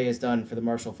Holliday has done for the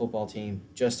Marshall football team,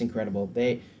 just incredible.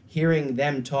 Hearing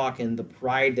them talk and the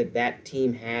pride that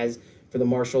team has for the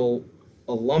Marshall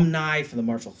alumni, for the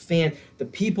Marshall fan, the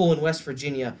people in West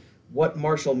Virginia, what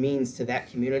Marshall means to that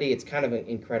community, it's kind of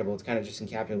incredible. It's kind of just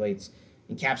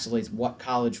encapsulates what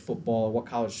college football, what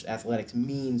college athletics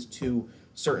means to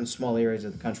certain small areas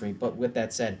of the country. But with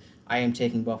that said, I am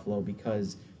taking Buffalo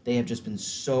because they have just been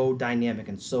so dynamic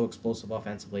and so explosive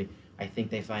offensively. I think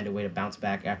they find a way to bounce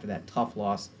back after that tough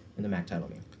loss in the MAC title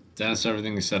game. Dennis,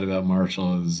 everything you said about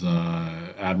Marshall is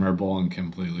admirable and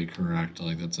completely correct.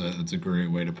 Like that's a great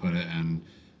way to put it,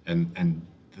 and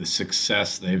the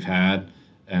success they've had,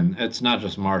 and it's not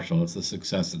just Marshall, it's the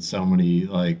success that so many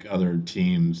like other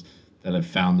teams that have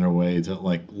found their way to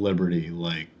like Liberty,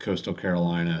 like Coastal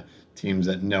Carolina, teams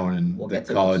that no one in the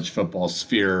college football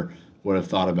sphere would have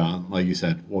thought about. Like you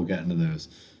said, we'll get into those.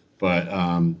 But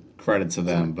credit to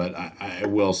them. But I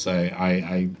will say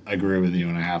I agree with you,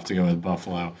 and I have to go with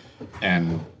Buffalo.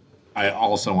 And I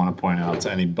also want to point out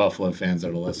to any Buffalo fans that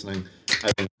are listening,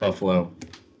 I think Buffalo,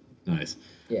 nice.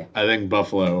 Yeah. I think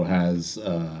Buffalo has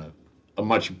a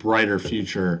much brighter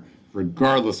future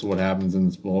regardless of what happens in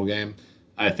this bowl game.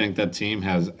 I think that team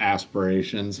has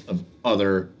aspirations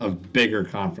of bigger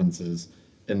conferences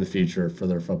in the future for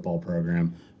their football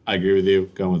program. I agree with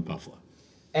you. Going with Buffalo.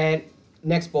 And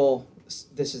next bowl,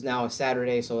 this is now a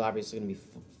Saturday, so obviously going to be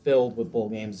filled with bowl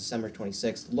games, December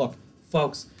 26th. Look,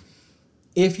 folks,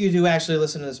 if you do actually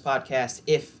listen to this podcast,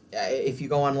 if you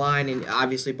go online, and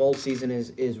obviously bowl season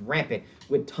is rampant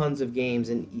with tons of games,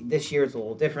 and this year it's a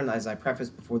little different. As I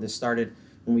prefaced before this started,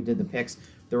 when we did the picks,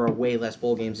 there are way less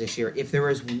bowl games this year. If there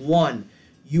is one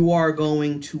you are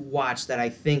going to watch that I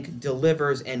think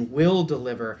delivers and will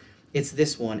deliver, it's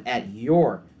this one at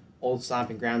your old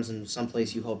stomping grounds and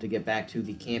someplace you hope to get back to,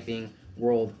 the Camping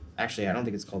World. Actually, I don't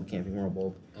think it's called the Camping World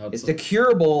Bowl. It's the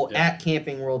Cure Bowl at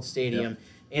Camping World Stadium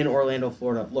in Orlando,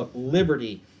 Florida. Look,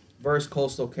 Liberty versus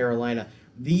Coastal Carolina.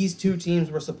 These two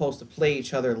teams were supposed to play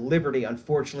each other. Liberty,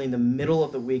 unfortunately, in the middle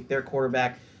of the week, their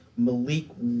quarterback, Malik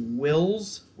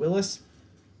Willis,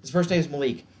 his first name is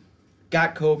Malik,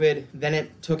 got COVID. Then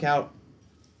it took out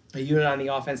a unit on the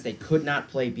offense. They could not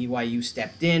play. BYU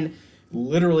stepped in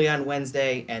literally on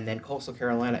Wednesday, and then Coastal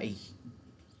Carolina, a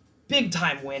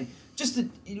big-time win.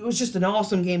 It was just an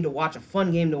awesome game to watch, a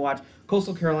fun game to watch.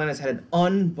 Coastal Carolina's had an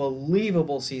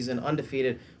unbelievable season,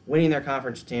 undefeated, winning their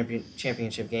conference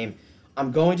championship game.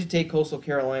 I'm going to take Coastal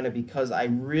Carolina because I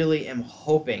really am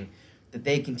hoping that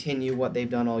they continue what they've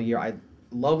done all year. I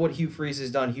love what Hugh Freeze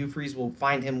has done. Hugh Freeze will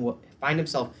find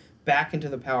himself back into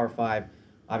the Power 5.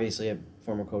 Obviously, a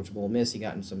former coach of Ole Miss, he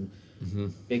got in some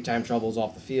big-time troubles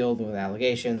off the field with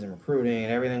allegations and recruiting,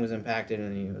 and everything was impacted,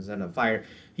 and he was ended up fired.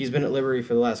 He's been at Liberty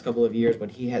for the last couple of years, but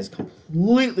he has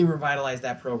completely revitalized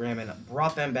that program and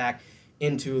brought them back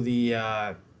into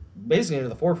the basically into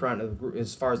the forefront of the group,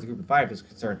 as far as the Group of 5 is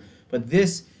concerned. But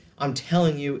this, I'm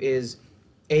telling you, is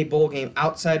a bowl game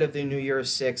outside of the New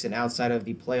Year's Six and outside of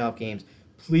the playoff games.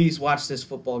 Please watch this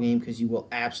football game because you will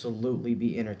absolutely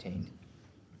be entertained.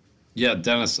 Yeah,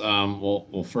 Dennis,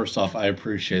 well, first off, I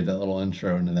appreciate that little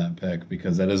intro into that pick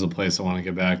because that is a place I want to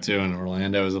get back to, and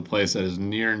Orlando is a place that is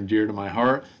near and dear to my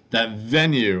heart. That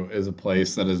venue is a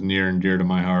place that is near and dear to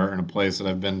my heart, and a place that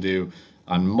I've been to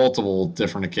on multiple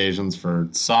different occasions for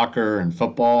soccer and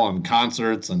football and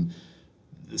concerts, and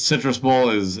Citrus Bowl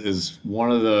is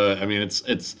one of the, I mean,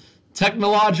 it's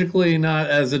technologically not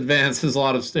as advanced as a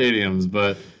lot of stadiums,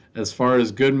 but as far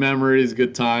as good memories,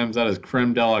 good times, that is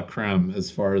creme de la creme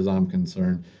as far as I'm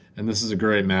concerned. And this is a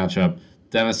great matchup.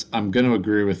 Dennis, I'm going to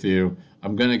agree with you.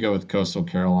 I'm going to go with Coastal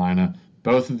Carolina.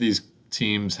 Both of these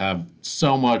teams have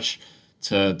so much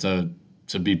to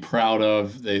be proud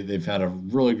of. They've had a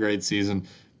really great season,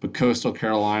 but Coastal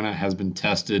Carolina has been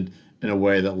tested in a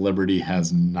way that Liberty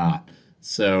has not.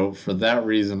 So for that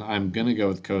reason, I'm going to go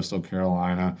with Coastal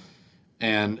Carolina.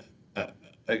 And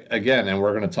again, and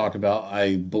we're going to talk about,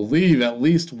 I believe, at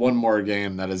least one more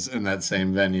game that is in that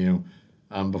same venue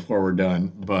before we're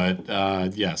done. But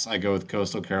yes, I go with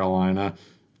Coastal Carolina.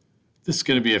 This is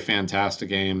going to be a fantastic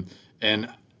game. And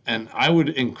I would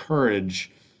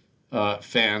encourage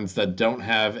fans that don't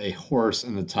have a horse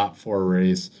in the top 4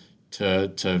 race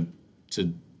to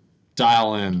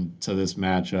dial in to this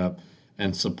matchup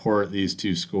and support these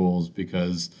two schools,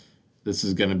 because this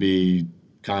is going to be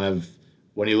kind of,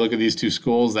 when you look at these two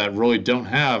schools that really don't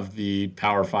have the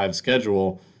Power 5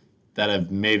 schedule, that have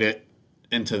made it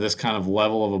into this kind of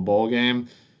level of a bowl game,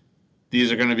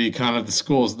 these are going to be kind of the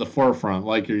schools at the forefront,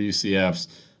 like your UCFs,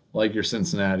 like your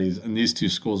Cincinnatis, and these two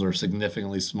schools are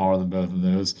significantly smaller than both of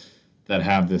those that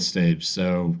have this stage.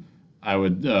 So I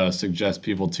would suggest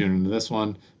people tune into this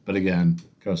one, but again,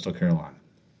 Coastal Carolina.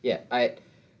 Yeah, I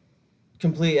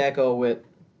completely echo with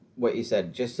what you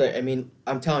said.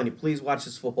 I'm telling you, please watch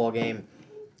this football game.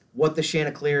 What the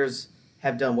Chanticleers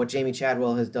have done, what Jamie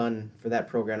Chadwell has done for that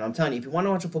program. I'm telling you, if you want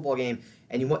to watch a football game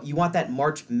and you want that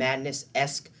March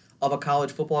Madness-esque of a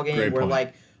college football game, Great where point.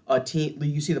 like a team,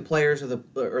 you see the players or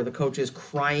the coaches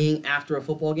crying after a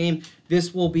football game,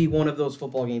 this will be one of those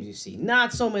football games you see.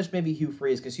 Not so much maybe Hugh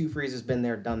Freeze, because Hugh Freeze has been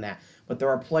there, done that, but there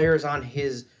are players on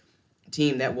his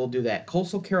team that will do that.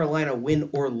 Coastal Carolina, win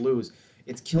or lose.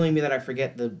 It's killing me that I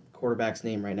forget the quarterback's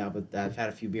name right now, but I've had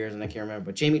a few beers and I can't remember.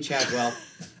 But Jamie Chadwell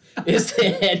is the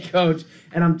head coach,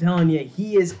 and I'm telling you,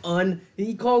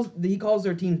 he calls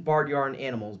their teams barnyard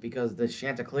animals, because the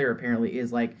Chanticleer apparently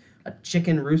is like a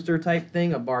chicken rooster type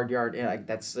thing, a barnyard. I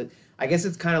guess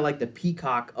it's kind of like the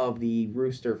peacock of the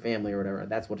rooster family or whatever.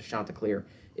 That's what a Chanticleer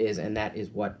is, and that is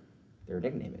what their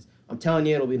nickname is. I'm telling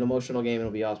you, it'll be an emotional game.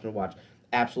 It'll be awesome to watch.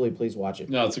 Absolutely, please watch it.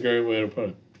 No, it's a great way to put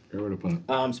it.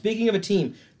 Speaking of a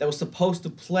team that was supposed to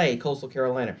play Coastal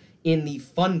Carolina in the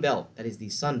Fun Belt, that is the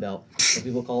Sun Belt, so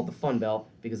people call it the Fun Belt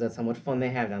because that's how much fun they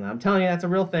have down there. I'm telling you, that's a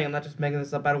real thing. I'm not just making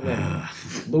this up out of whim.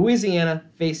 Louisiana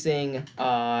facing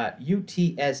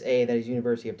UTSA, that is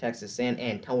University of Texas San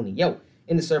Antonio,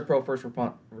 in the ServPro First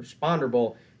Responder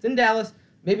Bowl. It's in Dallas.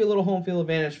 Maybe a little home field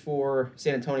advantage for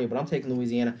San Antonio, but I'm taking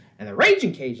Louisiana and the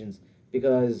Raging Cajuns,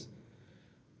 because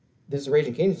This is a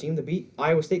Raging Cajuns team that beat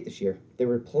Iowa State this year. They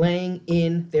were playing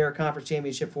in their conference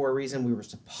championship for a reason. We were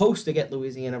supposed to get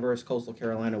Louisiana versus Coastal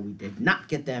Carolina. We did not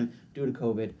get them due to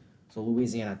COVID. So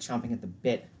Louisiana chomping at the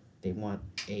bit. They want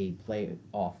a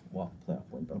playoff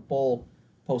win, but a bowl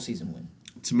postseason win.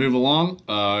 To move along,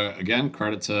 again,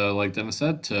 credit to, like Dennis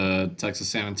said, to Texas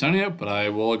San Antonio, but I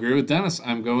will agree with Dennis.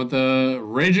 I'm going with the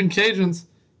Raging Cajuns.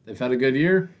 They've had a good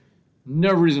year.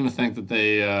 No reason to think that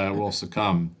they will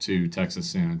succumb to Texas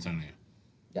San Antonio.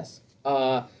 Yes.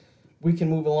 We can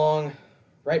move along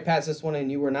right past this one,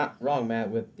 and you were not wrong, Matt,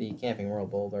 with the Camping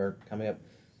World Bowl. They're coming up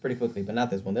pretty quickly, but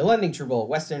not this one. The Lending True Bowl,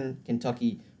 Western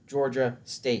Kentucky, Georgia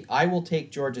State. I will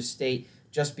take Georgia State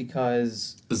just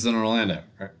because... This is in Orlando,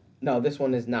 right? No, this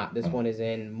one is not. This one is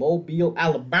in Mobile,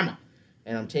 Alabama.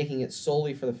 And I'm taking it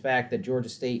solely for the fact that Georgia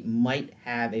State might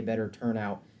have a better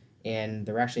turnout. And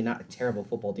they're actually not a terrible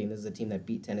football team. This is a team that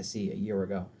beat Tennessee a year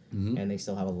ago. Mm-hmm. And they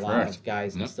still have a lot of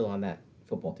guys still on that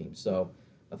football team. So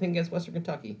nothing against Western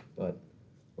Kentucky, but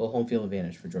a little home field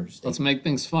advantage for Georgia State. Let's make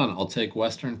things fun. I'll take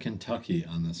Western Kentucky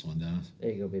on this one, Dennis. There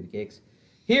you go, baby cakes.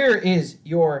 Here is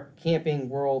your Camping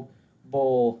World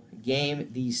Bowl game.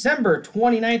 December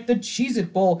 29th, the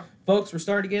Cheez-It Bowl. Folks, we're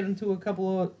starting to get into a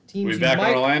couple of teams you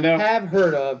might have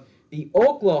heard of. The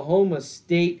Oklahoma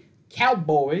State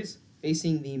Cowboys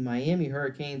facing the Miami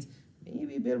Hurricanes.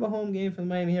 Maybe a bit of a home game for the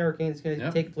Miami Hurricanes. It's going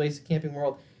to take place at Camping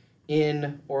World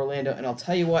in Orlando. And I'll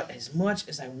tell you what, as much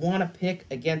as I want to pick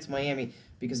against Miami,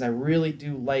 because I really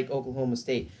do like Oklahoma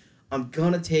State, I'm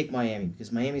going to take Miami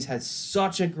because Miami's had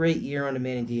such a great year under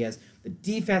Manny Diaz. The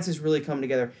defense is really coming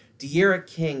together. De'Ara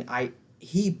King,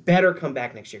 he better come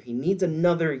back next year. He needs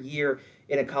another year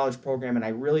in a college program, and I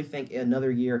really think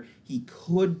another year he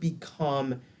could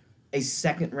become a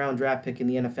second-round draft pick in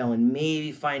the NFL and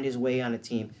maybe find his way on a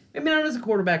team. Maybe not as a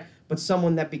quarterback, but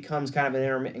someone that becomes kind of an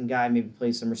intermittent guy, maybe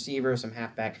plays some receiver, some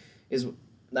halfback. I don't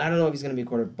know if he's going to be a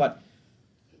quarterback, but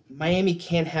Miami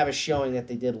can't have a showing that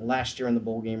they did last year in the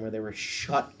bowl game where they were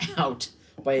shut out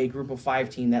by a group of 5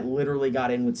 team that literally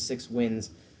got in with 6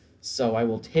 wins. So I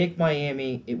will take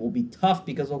Miami. It will be tough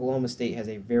because Oklahoma State has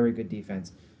a very good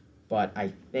defense, but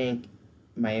I think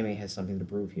Miami has something to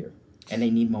prove here, and they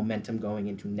need momentum going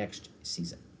into next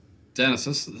season. Dennis,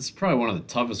 this is probably one of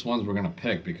the toughest ones we're going to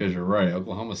pick because you're right.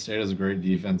 Oklahoma State has a great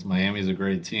defense. Miami's a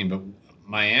great team, but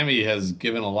Miami has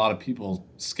given a lot of people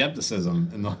skepticism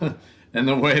in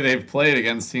the way they've played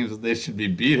against teams that they should be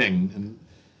beating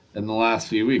in the last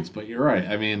few weeks. But you're right.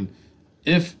 I mean,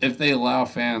 if they allow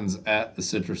fans at the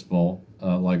Citrus Bowl,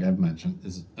 like I've mentioned,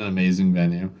 is an amazing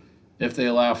venue. If they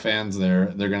allow fans there,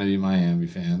 they're going to be Miami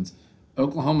fans.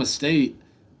 Oklahoma State,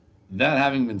 that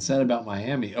having been said about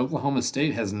Miami, Oklahoma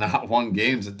State has not won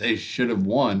games that they should have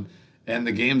won, and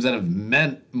the games that have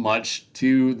meant much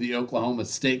to the Oklahoma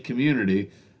State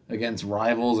community against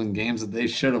rivals and games that they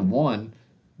should have won,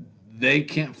 they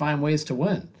can't find ways to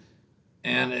win.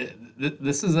 And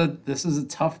this is a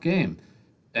tough game.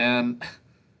 And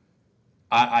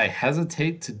I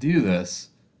hesitate to do this,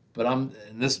 but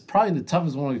this is probably the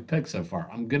toughest one we've picked so far.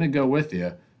 I'm going to go with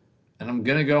you, and I'm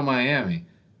going to go Miami.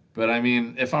 But, I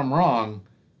mean, if I'm wrong,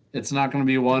 it's not going to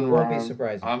be one where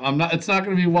it's not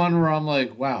going to be one where I'm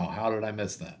like, wow, how did I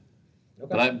miss that?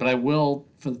 Okay. But I will,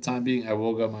 for the time being, I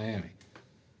will go Miami.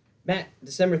 Matt,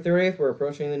 December 30th, we're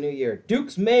approaching the new year.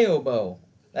 Duke's Mayo Bowl.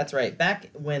 That's right. Back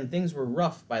when things were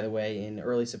rough, by the way, in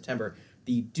early September,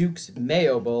 the Duke's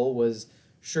Mayo Bowl was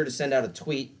sure to send out a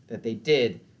tweet that they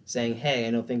did saying, hey, I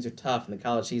know things are tough and the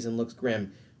college season looks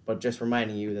grim, but just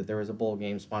reminding you that there was a bowl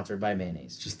game sponsored by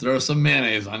mayonnaise. Just throw some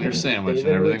mayonnaise on your sandwich and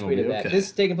everything will be okay. This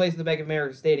is taking place at the Bank of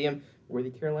America Stadium where the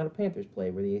Carolina Panthers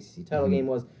play, where the ACC title game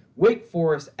was. Wake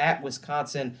Forest at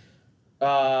Wisconsin.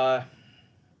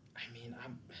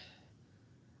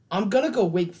 I'm going to go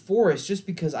Wake Forest just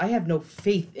because I have no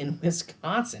faith in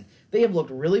Wisconsin. They have looked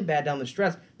really bad down the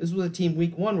stretch. This was a team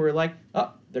week 1 where we're like,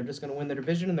 oh, they're just going to win their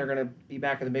division and they're going to be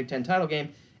back in the Big Ten title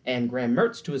game. And Graham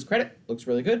Mertz, to his credit, looks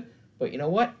really good. But you know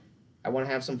what? I want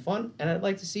to have some fun, and I'd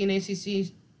like to see an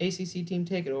ACC team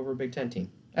take it over a Big Ten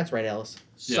team. That's right, Ellis.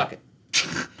 Suck it.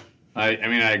 I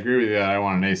mean, I agree with you. I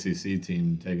want an ACC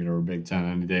team to take it over Big Ten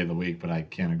any day of the week, but I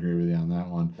can't agree with you on that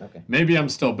one. Okay. Maybe I'm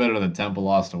still bitter that Temple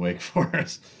lost to Wake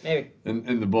Forest. Maybe.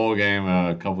 In the bowl game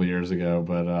a couple years ago,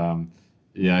 but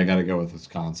yeah, I got to go with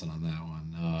Wisconsin on that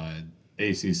one.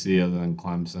 ACC, other than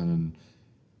Clemson and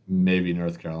maybe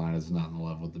North Carolina, is not in the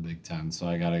level with the Big Ten, so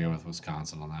I got to go with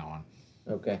Wisconsin on that one.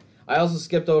 Okay. I also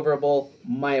skipped over a bowl.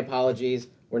 My apologies.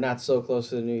 We're not so close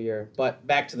to the new year. But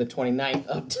back to the 29th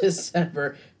of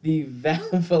December, the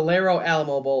Valero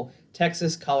Alamo Bowl,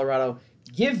 Texas, Colorado.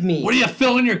 Give me... What are you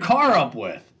filling your car up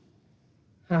with?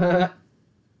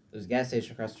 There's a gas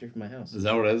station across the street from my house. Is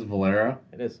that what it is, Valero?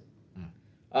 It is.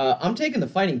 I'm taking the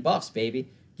Fighting Buffs,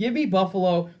 baby. Give me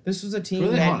Buffalo. This was a team Who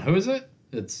are they that... on? Who is it?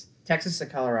 It's Texas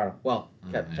and Colorado. Well,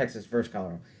 yeah. Texas versus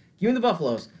Colorado. Give me the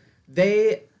Buffaloes.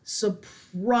 They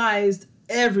surprised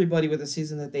everybody with the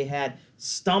season that they had.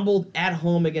 Stumbled at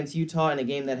home against Utah in a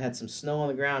game that had some snow on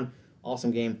the ground.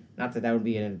 Awesome game. Not that would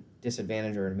be a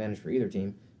disadvantage or an advantage for either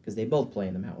team because they both play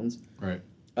in the mountains. right.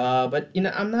 But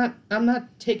I'm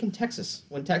not taking Texas.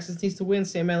 When Texas needs to win,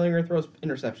 Sam Ehlinger throws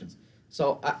interceptions.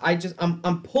 So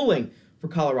I'm pulling for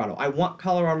Colorado. I want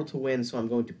Colorado to win, so I'm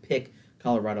going to pick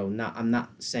Colorado. I'm not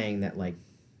saying that like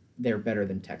they're better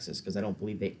than Texas because I don't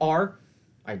believe they are.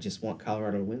 I just want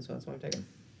Colorado to win, so that's why I'm taking.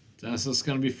 Dennis, this is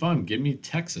going to be fun. Give me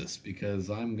Texas because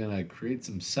I'm going to create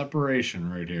some separation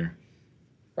right here.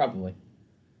 Probably.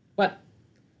 But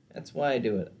that's why I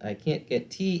do it. I can't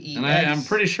get TEX. And I'm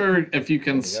pretty sure if you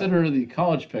consider the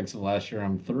college picks of last year,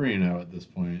 I'm 3-0 at this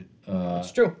point.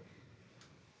 It's true.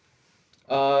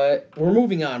 We're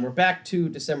moving on. We're back to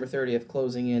December 30th,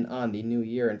 closing in on the new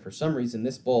year. And for some reason,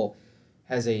 this bowl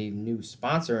has a new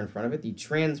sponsor in front of it, the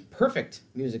Trans Perfect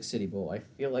Music City Bowl. I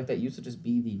feel like that used to just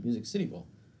be the Music City Bowl.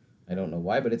 I don't know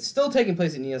why, but it's still taking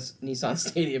place at Nissan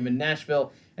Stadium in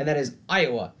Nashville, and that is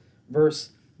Iowa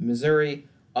versus Missouri.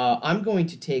 I'm going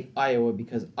to take Iowa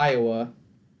because Iowa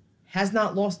has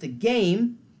not lost a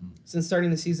game since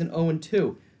starting the season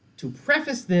 0-2. To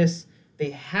preface this,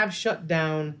 they have shut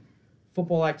down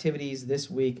football activities this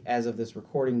week as of this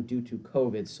recording due to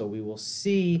COVID, so we will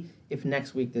see if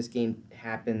next week this game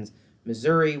happens.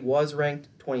 Missouri was ranked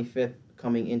 25th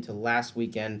coming into last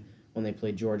weekend when they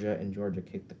played Georgia, and Georgia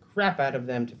kicked the crap out of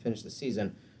them to finish the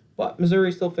season. But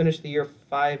Missouri still finished the year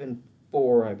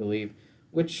 5-4, I believe,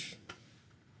 which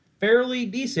fairly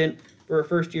decent for a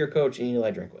first-year coach in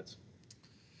Eli Drinkwitz.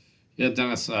 Yeah,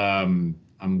 Dennis, I'm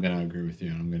going to agree with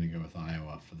you, and I'm going to go with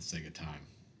Iowa for the sake of time.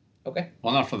 Okay.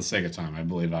 Well, not for the sake of time. I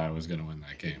believe Iowa's going to win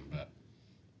that game, but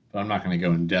I'm not going to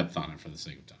go in depth on it for the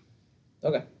sake of time.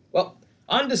 Okay. Well,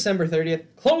 on December 30th,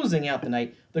 closing out the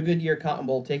night, the Goodyear Cotton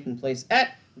Bowl taking place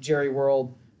at Jerry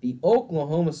World, the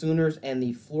Oklahoma Sooners and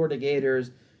the Florida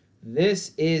Gators.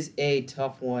 This is a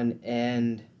tough one,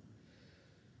 and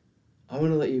I'm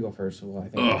going to let you go first while I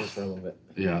think about this for a little bit.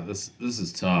 Yeah, this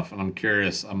is tough, and I'm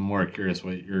curious. I'm more curious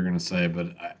what you're going to say,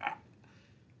 but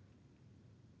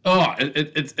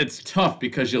it's tough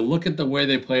because you look at the way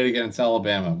they played against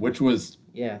Alabama, which was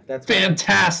that's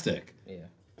fantastic. Yeah.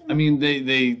 I mean,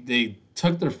 they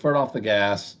took their foot off the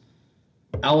gas.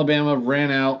 Alabama ran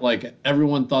out like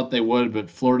everyone thought they would, but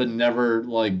Florida never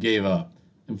gave up.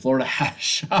 And Florida had a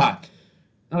shot.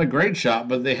 Not a great shot,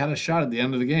 but they had a shot at the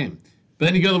end of the game. But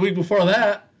then you go the week before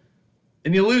that,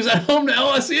 and you lose at home to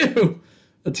LSU,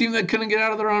 a team that couldn't get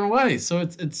out of their own way. So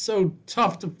it's so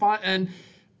tough to find,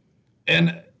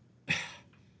 and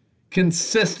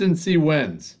consistency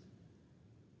wins.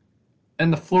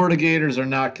 And the Florida Gators are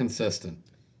not consistent.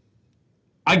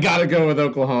 I got to go with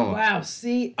Oklahoma. Wow,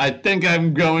 see? I think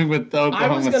I'm going with the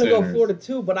Oklahoma I was going to go Sooners. Florida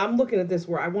too, but I'm looking at this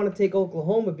where I want to take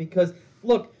Oklahoma because,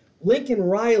 look, Lincoln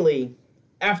Riley,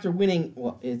 after winning,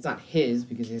 well, it's not his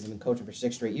because he hasn't been coaching for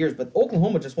 6 straight years, but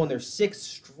Oklahoma just won their 6th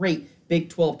straight Big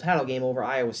 12 title game over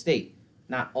Iowa State.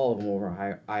 Not all of them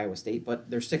over Iowa State,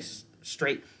 but their 6th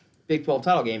straight Big 12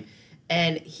 title game.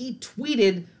 And he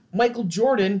tweeted Michael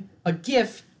Jordan a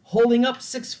GIF holding up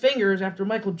 6 fingers after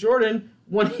Michael Jordan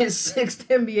won his 6th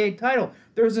NBA title.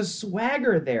 There's a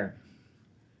swagger there.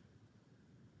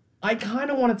 I kind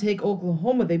of want to take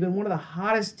Oklahoma. They've been one of the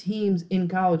hottest teams in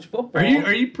college football.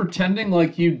 Are you pretending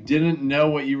like you didn't know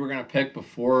what you were going to pick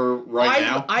before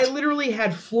now? I literally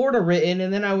had Florida written,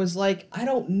 and then I was like, I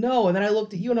don't know. And then I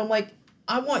looked at you, and I'm like,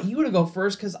 I want you to go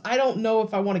first because I don't know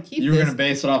if I want to keep this. You were going to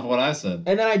base it off of what I said.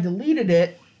 And then I deleted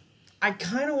it. I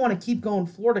kind of want to keep going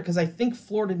Florida because I think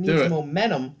Florida needs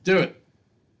momentum. Do it.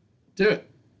 Do it.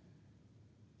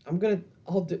 I'm going to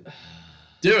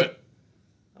do it.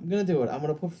 I'm going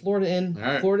to put Florida in. All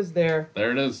right. Florida's there.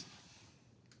 There it is.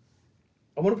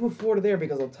 I want to put Florida there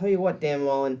because I'll tell you what, Dan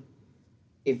Mullen,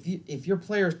 if your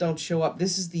players don't show up,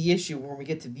 this is the issue when we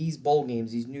get to these bowl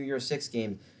games, these New Year's 6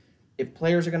 games. If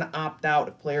players are going to opt out,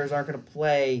 if players aren't going to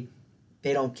play,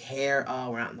 they don't care.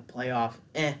 Oh, we're not in the playoff.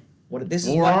 We're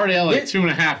already at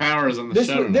 2.5 hours on the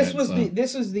show tonight.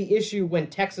 This was the issue when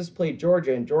Texas played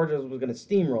Georgia, and Georgia was going to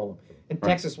steamroll them. And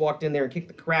Texas walked in there and kicked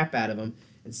the crap out of them.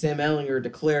 And Sam Ehlinger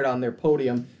declared on their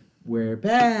podium, "We're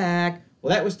back."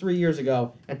 Well, that was 3 years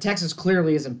ago, and Texas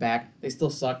clearly isn't back. They still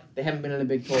suck. They haven't been in a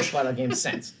Big 12 title game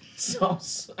since. So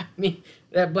I mean,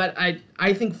 but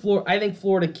I think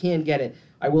Florida can get it.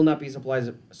 I will not be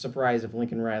surprised if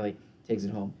Lincoln Riley takes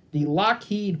it home. The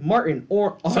Lockheed Martin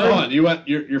or So hold on,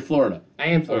 you're Florida. I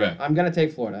am Florida. Okay. I'm gonna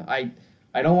take Florida.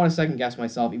 I don't want to second guess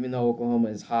myself, even though Oklahoma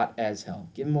is hot as hell.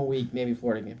 Give them a week, maybe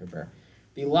Florida can prepare.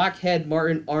 The Lockheed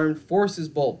Martin Armed Forces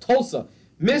Bowl, Tulsa,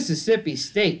 Mississippi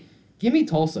State. Give me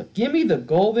Tulsa. Give me the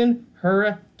Golden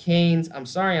Hurricanes. I'm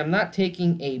sorry, I'm not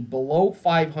taking a below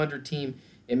 500 team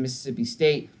in Mississippi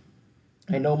State.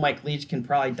 I know Mike Leach can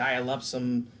probably dial up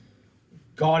some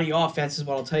gaudy offenses,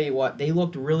 but I'll tell you what, they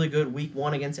looked really good week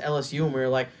 1 against LSU, and we were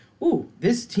like, ooh,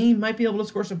 this team might be able to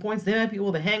score some points. They might be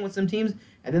able to hang with some teams,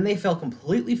 and then they fell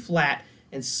completely flat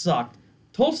and sucked.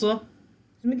 Tulsa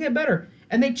is going to get better.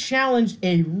 And they challenged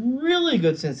a really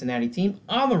good Cincinnati team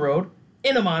on the road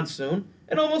in a monsoon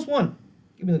and almost won.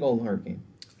 Give me the Golden Hurricane.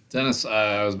 Dennis,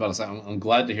 I was about to say, I'm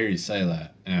glad to hear you say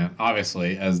that. And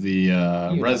obviously, as the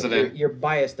resident... You're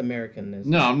biased American.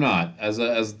 No, I'm not. As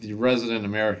the resident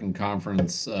American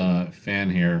Conference fan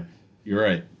here, you're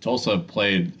right. Tulsa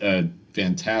played a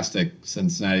fantastic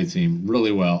Cincinnati team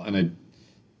really well in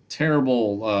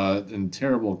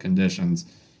terrible conditions.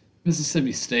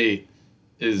 Mississippi State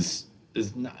is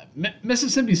not...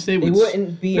 Mississippi State would... They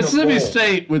wouldn't be Mississippi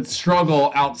State would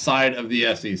struggle outside of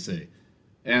the SEC.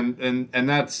 And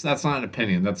that's not an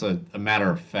opinion. That's a matter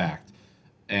of fact.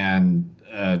 And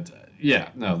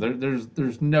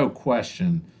there's no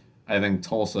question. I think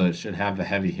Tulsa should have the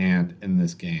heavy hand in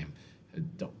this game.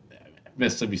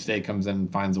 Mississippi State comes in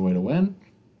and finds a way to win.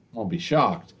 Won't be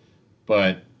shocked.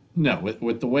 But no,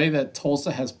 with the way that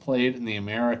Tulsa has played in the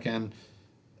American,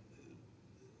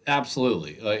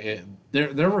 absolutely. Like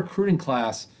their recruiting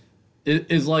class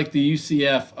is like the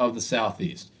UCF of the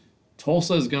Southeast.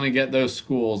 Tulsa is going to get those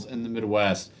schools in the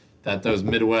Midwest that those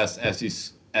Midwest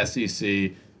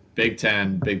SEC, Big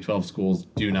 10, Big 12 schools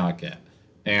do not get.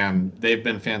 And they've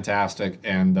been fantastic,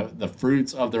 and the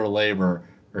fruits of their labor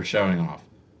are showing off.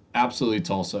 Absolutely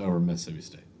Tulsa over Mississippi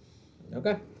State.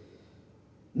 Okay.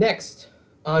 Next,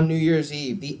 on New Year's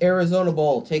Eve, the Arizona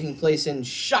Bowl taking place in,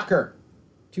 shocker,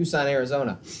 Tucson,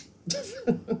 Arizona.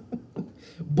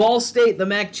 Ball State, the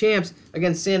MAC champs,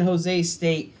 against San Jose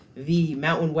State, the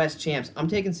Mountain West champs. I'm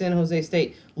taking San Jose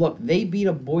State. Look, they beat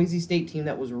a Boise State team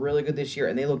that was really good this year,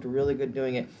 and they looked really good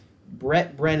doing it.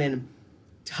 Brett Brennan,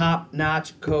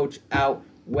 top-notch coach out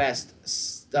west.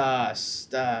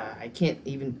 I can't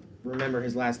even remember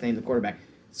his last name, the quarterback.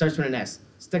 Starts with an S.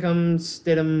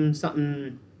 Stidham,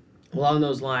 something along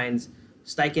those lines.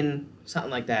 Steichen,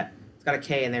 something like that. It's got a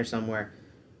K in there somewhere.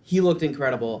 He looked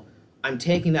incredible. I'm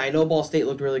taking that. I know Ball State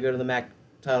looked really good in the MAC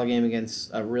title game against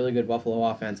a really good Buffalo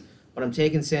offense, but I'm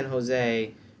taking San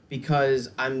Jose because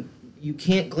you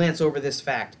can't glance over this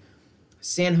fact.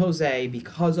 San Jose,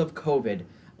 because of COVID,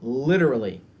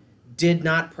 literally did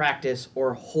not practice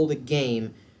or hold a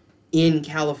game in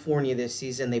California this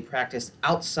season. They practiced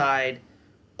outside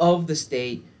of the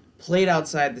state, played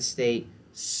outside the state,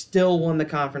 still won the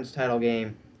conference title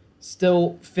game,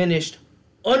 still finished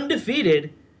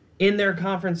undefeated in their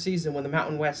conference season when the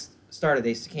Mountain West started.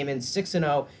 They came in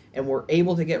 6-0 and were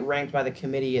able to get ranked by the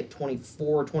committee at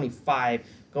 24-25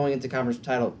 going into conference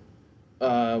title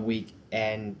week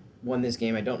and won this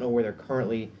game. I don't know where they're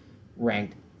currently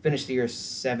ranked. Finished the year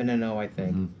 7-0, I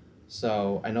think. Mm-hmm.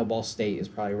 So I know Ball State is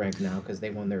probably ranked now because they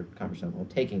won their conference title,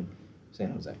 taking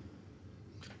San Jose.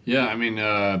 Yeah, I mean,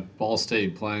 Ball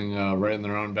State playing right in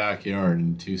their own backyard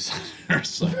in Tucson,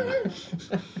 Arizona.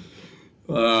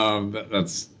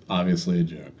 That's obviously a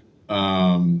joke.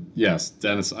 Yes,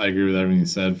 Dennis, I agree with everything you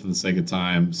said. For the sake of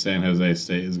time, San Jose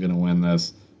State is going to win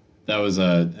this. That was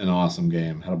an awesome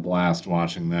game. Had a blast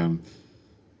watching them.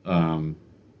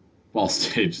 Ball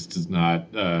State just does not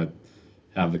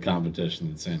have the competition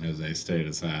that San Jose State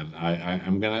has had.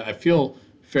 I feel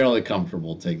fairly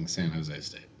comfortable taking San Jose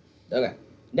State. Okay.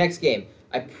 Next game.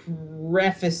 I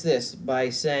preface this by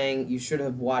saying you should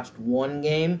have watched one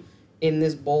game in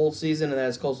this bowl season, and that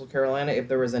is Coastal Carolina. If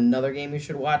there was another game you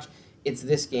should watch, it's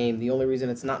this game. The only reason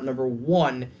it's not number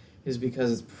one is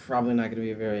because it's probably not going to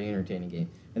be a very entertaining game.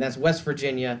 And that's West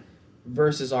Virginia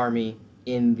versus Army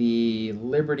in the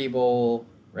Liberty Bowl,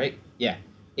 right? Yeah.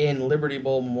 In Liberty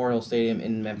Bowl Memorial Stadium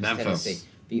in Memphis, Tennessee.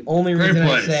 The only reason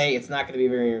I say it's not going to be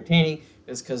very entertaining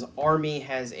is because Army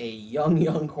has a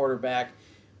young quarterback.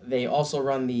 They also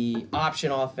run the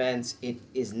option offense. It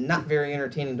is not very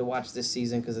entertaining to watch this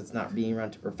season because it's not being run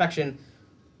to perfection.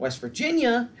 West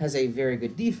Virginia has a very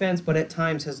good defense, but at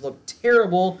times has looked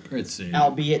terrible,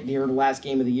 albeit near the last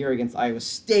game of the year against Iowa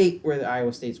State, where the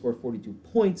Iowa State scored 42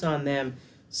 points on them.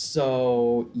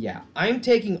 So, yeah, I'm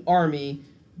taking Army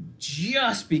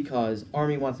just because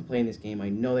Army wants to play in this game. I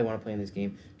know they want to play in this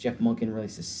game. Jeff Monken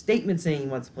released a statement saying he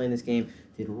wants to play in this game,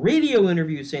 did radio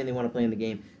interviews saying they want to play in the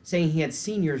game, saying he had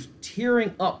seniors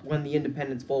tearing up when the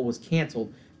Independence Bowl was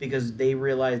canceled because they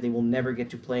realized they will never get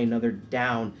to play another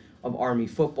down of Army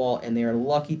football, and they are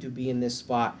lucky to be in this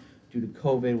spot due to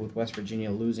COVID, with West Virginia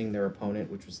losing their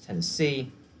opponent, which was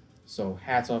Tennessee. So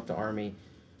hats off to Army.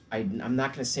 I'm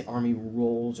not going to say Army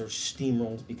rolls or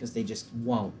steamrolls because they just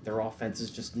won't. Their offense is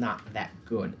just not that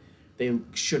good. They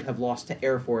should have lost to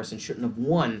Air Force and shouldn't have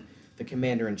won the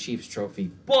Commander-in-Chief's trophy.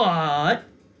 But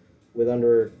with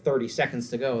under 30 seconds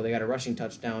to go, they got a rushing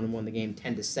touchdown and won the game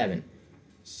 10-7.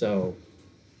 So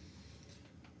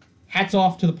hats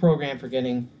off to the program for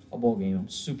getting a bowl game. I'm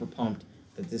super pumped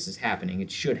that this is happening.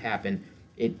 It should happen.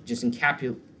 It just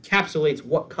encapsulates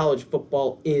what college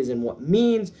football is and what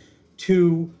means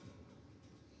to...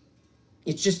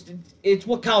 It's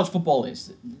what college football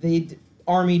is.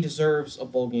 Army deserves a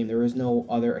bowl game. There is no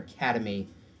other academy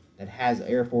that has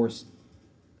Air Force,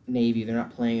 Navy. They're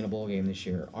not playing in a bowl game this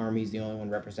year. Army's the only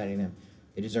one representing them.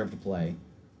 They deserve to play.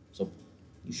 So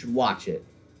you should watch it.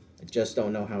 I just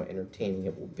don't know how entertaining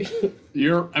it will be.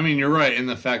 You're right in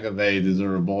the fact that they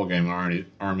deserve a bowl game.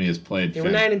 Army has played. They were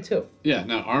 9-2. Yeah,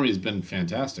 no, Army's been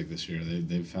fantastic this year.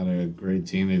 They've had a great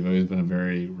team. They've always been a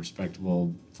very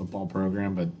respectable football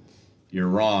program, but you're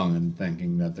wrong in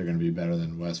thinking that they're going to be better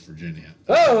than West Virginia.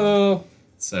 Oh!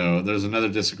 So there's another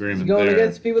disagreement going there.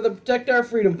 Against people that protect our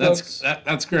freedom, folks.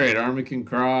 That's great. Army can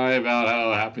cry about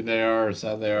how happy they are or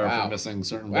sad they are for missing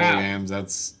certain bowl games.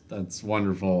 That's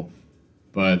wonderful.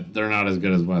 But they're not as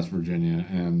good as West Virginia,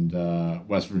 and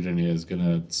West Virginia is going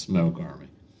to smoke Army.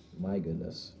 My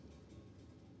goodness.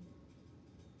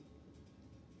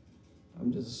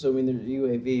 I'm just assuming there's a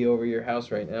UAV over your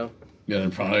house right now. Yeah, they're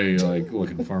probably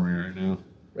looking for me right now.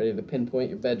 Ready to pinpoint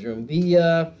your bedroom.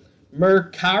 The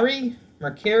Mercari?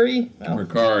 Well,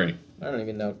 Mercari. I don't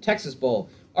even know. Texas Bowl.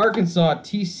 Arkansas,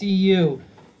 TCU.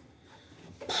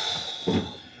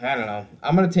 I don't know.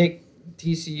 I'm going to take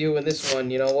TCU in this one.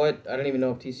 You know what? I don't even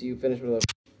know if TCU finished with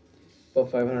a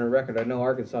above 500 record. I know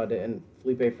Arkansas did. And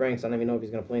Felipe Franks, I don't even know if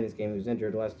he's going to play in this game. He was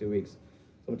injured the last 2 weeks. So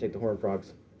I'm going to take the Horned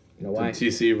Frogs. You know why?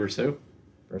 TCU versus who?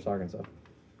 Versus Arkansas.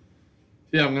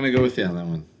 Yeah, I'm going to go with you on that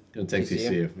one. Going to take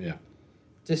TCU. Yeah.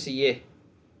 TCU.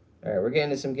 All right, we're getting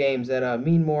to some games that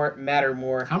mean more, matter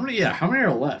more. How many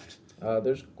are left?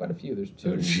 There's quite a few. There's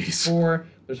 2, 4.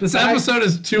 4. This episode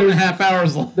is 2.5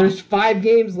 hours long. There's 5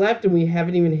 games left, and we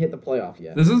haven't even hit the playoff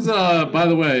yet. This is, by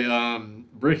the way,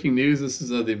 breaking news. This is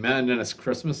the Matt and Dennis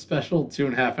Christmas special,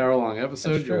 2.5 hour long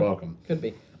episode. You're welcome. Could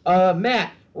be.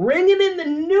 Matt, ringing in the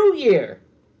new year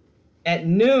at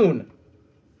noon.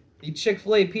 The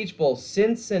Chick-fil-A Peach Bowl,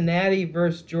 Cincinnati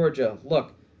versus Georgia.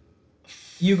 Look,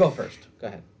 you go first. Go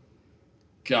ahead.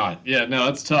 God, yeah, no,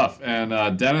 that's tough.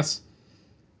 And Dennis,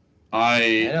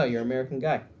 I know you're an American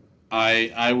guy.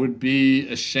 I would be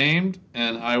ashamed,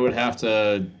 and I would have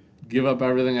to give up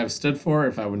everything I've stood for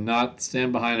if I would not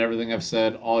stand behind everything I've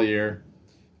said all year.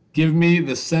 Give me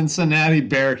the Cincinnati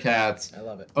Bearcats. I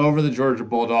love it. Over the Georgia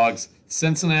Bulldogs.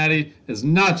 Cincinnati is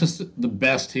not just the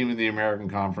best team in the American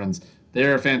Conference.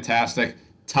 They're a fantastic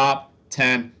top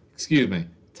 5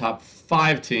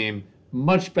 team,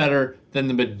 much better than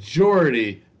the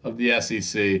majority of the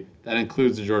SEC. That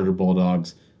includes the Georgia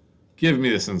Bulldogs. Give me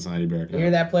the Cincinnati Bearcats. You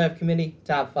hear that, playoff committee?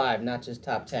 Top 5, not just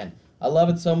top 10. I love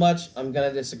it so much, I'm going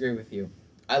to disagree with you.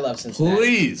 I love Cincinnati.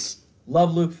 Please.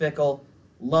 Love Luke Fickell.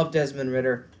 Love Desmond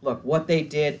Ridder. Look, what they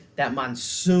did, that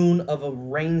monsoon of a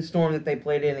rainstorm that they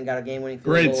played in and got a game-winning field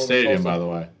goal. Great stadium, by the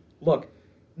way. Look,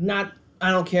 I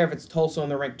don't care if it's Tulsa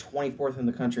and they're ranked 24th in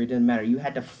the country. It didn't matter. You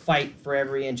had to fight for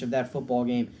every inch of that football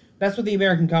game. That's what the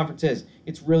American Conference is.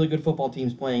 It's really good football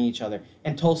teams playing each other.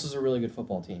 And Tulsa's a really good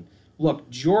football team. Look,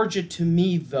 Georgia, to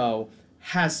me, though,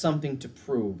 has something to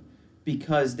prove.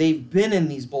 Because they've been in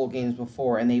these bowl games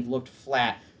before and they've looked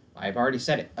flat. I've already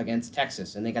said it, against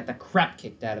Texas. And they got the crap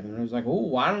kicked out of them. And it was like,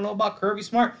 oh, I don't know about Kirby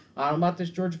Smart. I don't know about this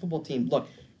Georgia football team. Look,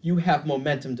 you have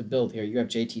momentum to build here. You have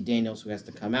JT Daniels who has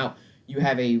to come out. You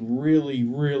have a really,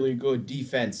 really good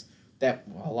defense that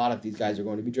a lot of these guys are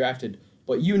going to be drafted.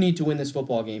 But you need to win this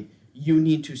football game. You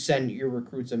need to send your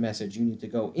recruits a message. You need to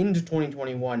go into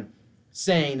 2021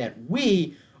 saying that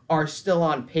we are still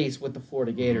on pace with the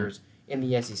Florida Gators in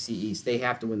the SEC East. They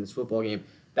have to win this football game.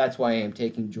 That's why I am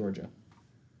taking Georgia.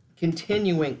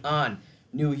 Continuing on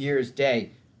New Year's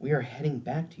Day, we are heading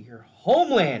back to your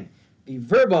homeland, the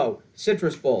Verbo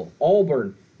Citrus Bowl,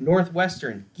 Auburn,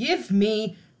 Northwestern. Give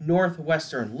me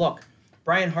Northwestern. Look,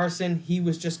 Brian Harsin, he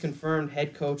was just confirmed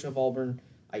head coach of Auburn.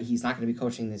 He's not going to be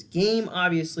coaching this game,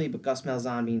 obviously, but Gus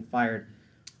Malzahn being fired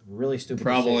really stupid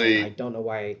Probably- decision. I don't know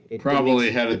why it Probably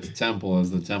didn't headed to Temple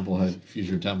as the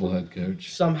future Temple head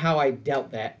coach. somehow I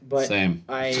doubt that, but Same.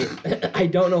 I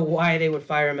don't know why they would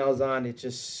fire Malzahn. It's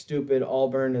just stupid.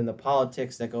 Auburn and the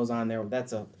politics that goes on there.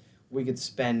 We could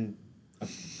spend a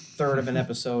third of an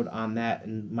episode on that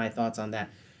and my thoughts on that.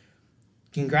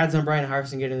 Congrats on Brian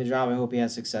Harsin getting the job. I hope he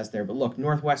has success there. But look,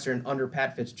 Northwestern under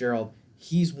Pat Fitzgerald,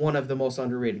 he's one of the most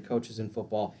underrated coaches in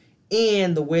football.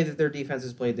 And the way that their defense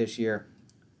has played this year,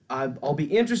 I'll be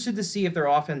interested to see if their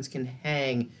offense can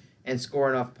hang and score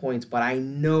enough points. But I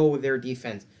know their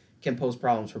defense can pose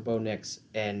problems for Bo Nix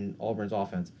and Auburn's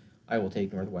offense. I will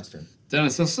take Northwestern.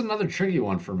 Dennis, that's another tricky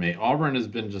one for me. Auburn has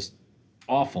been just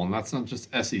awful, and that's not just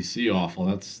SEC awful.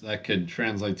 That could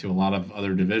translate to a lot of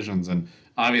other divisions. And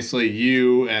obviously,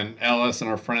 you and Ellis and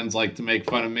our friends like to make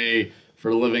fun of me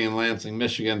for living in Lansing,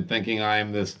 Michigan, thinking I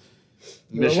am this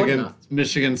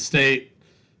Michigan State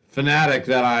fanatic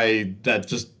that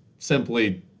just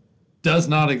simply does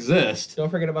not exist. Don't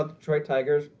forget about the Detroit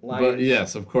Tigers, Lions. But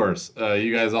yes, of course,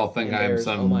 you guys all think I am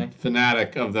some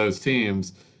fanatic of those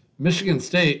teams. Michigan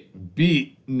State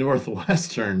beat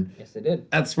Northwestern. Yes, they did.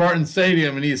 At Spartan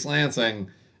Stadium in East Lansing,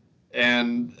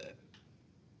 and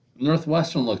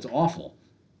Northwestern looked awful,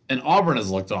 and Auburn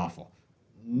has looked awful.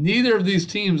 Neither of these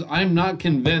teams, I'm not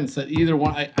convinced that either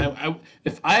one.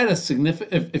 If I had a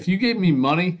significant, if you gave me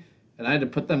money and I had to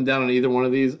put them down on either one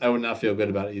of these, I would not feel good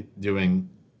about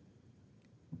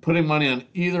putting money on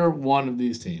either one of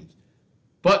these teams.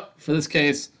 But for this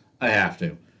case, I have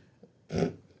to.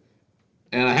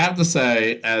 And I have to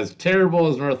say, as terrible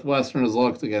as Northwestern has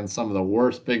looked against some of the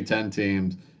worst Big Ten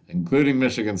teams, including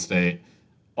Michigan State,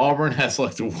 Auburn has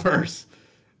looked worse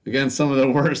against some of the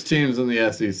worst teams in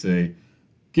the SEC.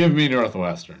 Give me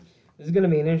Northwestern. This is going to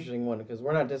be an interesting one because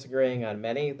we're not disagreeing on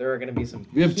many. There are going to be some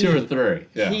We have two or three.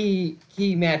 Yeah. key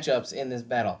matchups in this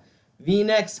battle. The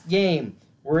next game,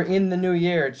 we're in the new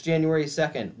year. It's January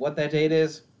 2nd. What that date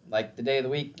is, like the day of the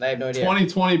week, I have no idea.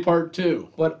 2020 Part 2.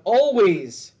 But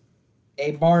always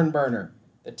a barn burner,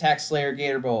 the Tax Slayer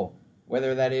Gator Bowl.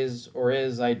 Whether that is or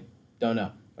is, I don't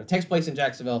know. But it takes place in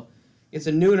Jacksonville. It's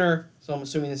a nooner, so I'm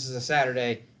assuming this is a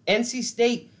Saturday. NC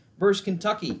State versus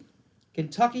Kentucky.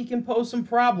 Kentucky can pose some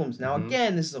problems. Now,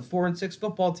 again, this is a 4-6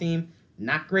 football team.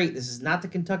 Not great. This is not the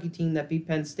Kentucky team that beat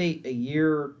Penn State a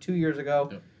year or 2 years ago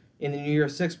in the New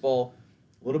Year's Six Bowl.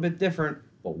 A little bit different.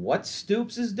 But what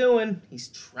Stoops is doing, he's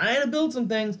trying to build some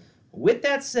things. With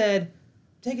that said,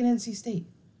 I'm taking NC State.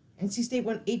 NC State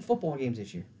won 8 football games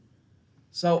this year.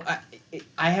 So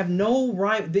I have no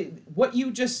rhyme. What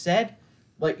you just said,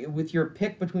 like with your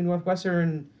pick between Northwestern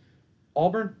and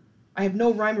Auburn, I have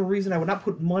no rhyme or reason. I would not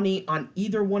put money on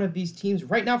either one of these teams.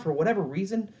 Right now, for whatever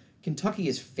reason, Kentucky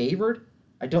is favored.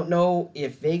 I don't know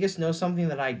if Vegas knows something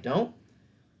that I don't.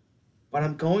 But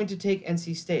I'm going to take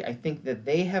NC State. I think that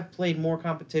they have played more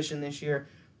competition this year.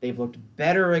 They've looked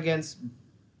better against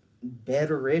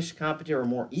better-ish competition or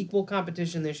more equal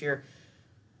competition this year.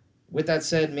 With that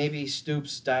said, maybe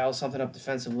Stoops dials something up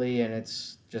defensively and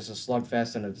it's just a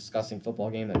slugfest and a disgusting football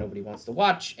game that nobody wants to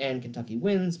watch, and Kentucky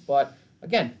wins. But,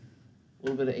 again, a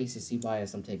little bit of ACC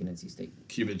bias. I'm taking NC State.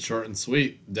 Keep it short and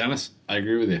sweet. Dennis, I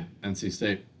agree with you. NC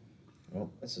State. Well,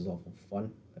 this is awful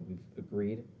fun that we've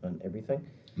agreed on everything.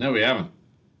 No, we haven't.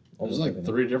 Almost There's like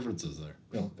everything. 3 differences there.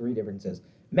 No, 3 differences.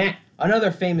 Matt,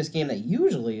 another famous game that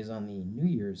usually is on the New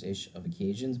Year's-ish of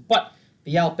occasions, but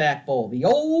the Outback Bowl. The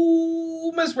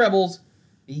Ole Miss Rebels,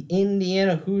 the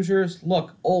Indiana Hoosiers.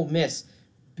 Look, Ole Miss,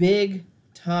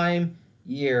 big-time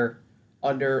year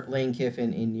under Lane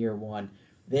Kiffin in year 1.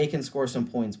 They can score some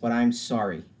points, but I'm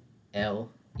sorry.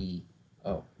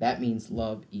 L-E-O. That means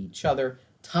love each other.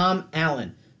 Tom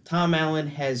Allen. Tom Allen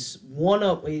is one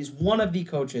of the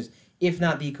coaches, if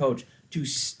not the coach, to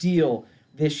steal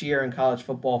this year in college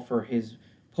football for his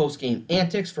post-game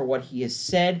antics, for what he has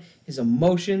said, his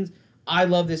emotions. I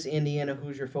love this Indiana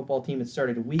Hoosier football team. It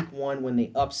started week 1 when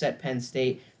they upset Penn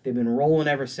State. They've been rolling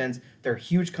ever since. Their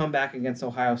huge comeback against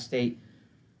Ohio State.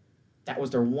 That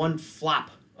was their one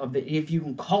flop if you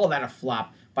can call that a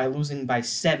flop, by losing by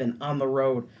 7 on the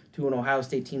road to an Ohio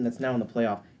State team that's now in the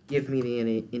playoff. Give me the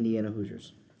Indiana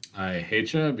Hoosiers. I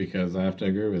hate you because I have to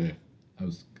agree with you.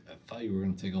 I thought you were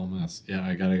going to take Ole Miss. Yeah,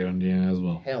 I got to go Indiana as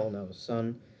well. Hell no,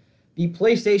 son. The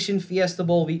PlayStation Fiesta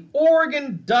Bowl, the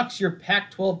Oregon Ducks, your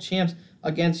Pac-12 champs,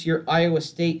 against your Iowa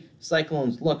State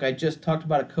Cyclones. Look, I just talked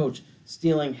about a coach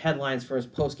stealing headlines for his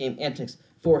post-game antics,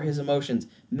 for his emotions.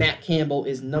 Matt Campbell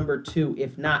is number 2,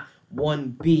 if not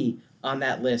 1B on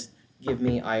that list. Give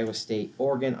me Iowa State.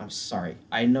 Oregon, I'm sorry.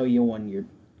 I know you won your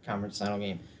conference final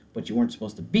game, but you weren't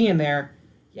supposed to be in there.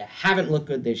 You haven't looked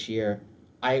good this year.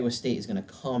 Iowa State is going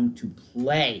to come to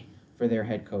play for their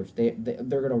head coach.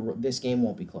 This game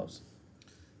won't be close.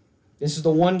 This is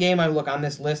the one game I look on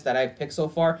this list that I've picked so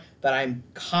far that I'm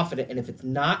confident, and if it's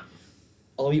not,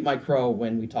 I'll eat my crow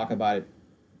when we talk about it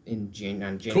on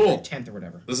January 10th or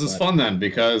whatever. This is fun then,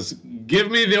 because give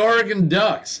me the Oregon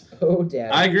Ducks. Oh, Dad.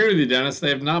 I agree with you, Dennis. They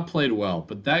have not played well,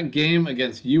 but that game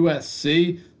against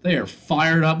USC, they are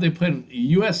fired up. They played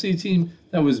a USC team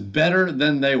that was better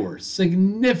than they were,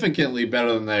 significantly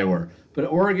better than they were. But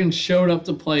Oregon showed up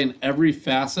to play in every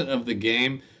facet of the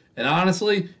game. And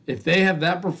honestly, if they have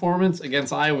that performance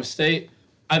against Iowa State,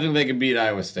 I think they can beat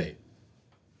Iowa State.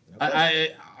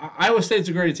 Okay. Iowa State's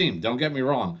a great team, don't get me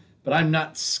wrong. But I'm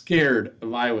not scared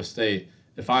of Iowa State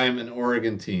if I am an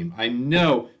Oregon team. I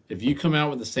know if you come out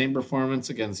with the same performance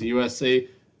against USC,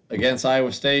 against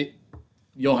Iowa State,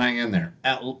 you'll hang in there.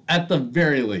 At the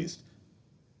very least,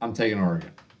 I'm taking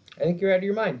Oregon. I think you're out of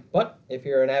your mind. But if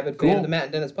you're an avid fan of the Matt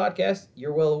and Dennis podcast,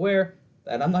 you're well aware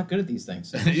that I'm not good at these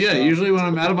things. Yeah, so. Usually when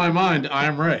I'm out of my mind, I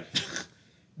am right.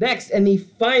 Next, and the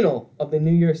final of the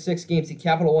New Year's 6 games, the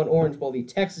Capital One Orange Bowl, the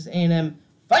Texas A&M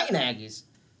Fighting Aggies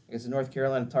against the North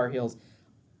Carolina Tar Heels.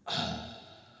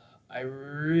 I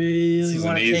really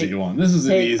want to take... This is an easy one. This is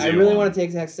an easy one. I really want to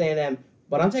take Texas A&M,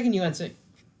 but I'm taking UNC.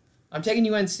 I'm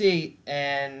taking UNC,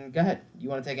 and go ahead. You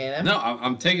want to take A&M? No,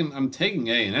 I'm taking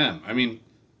A&M. I mean,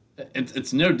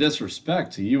 it's no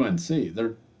disrespect to UNC.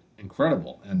 They're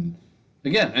incredible, and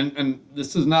again, and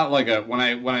this is not like when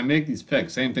I make these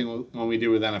picks. Same thing when we do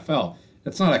with NFL.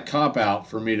 It's not a cop out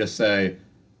for me to say,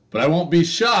 but I won't be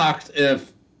shocked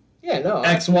if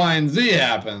X, Y, and Z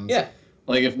happens. Yeah.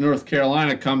 Like if North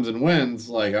Carolina comes and wins,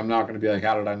 like I'm not going to be like,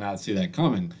 how did I not see that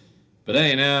coming? But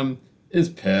A&M is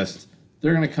pissed.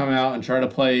 They're going to come out and try to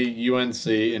play UNC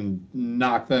and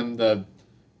knock them the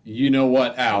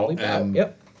you-know-what out.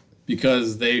 Yep.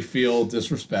 Because they feel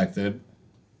disrespected,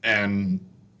 and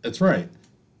it's right.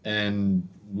 And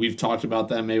we've talked about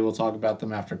them. Maybe we'll talk about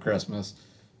them after Christmas,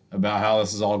 about how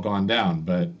this has all gone down.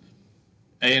 But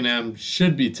A&M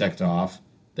should be ticked off.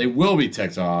 They will be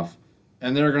ticked off.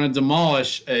 And they're going to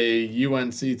demolish a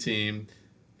UNC team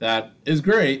that is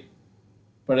great,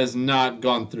 but has not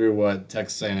gone through what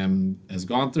Texas A&M has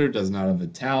gone through, does not have the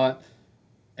talent,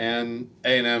 and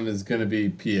A&M is going to be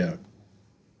PO'd.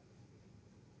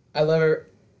 I love her.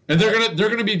 And they're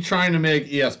gonna be trying to make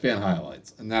ESPN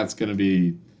highlights, and that's gonna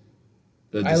be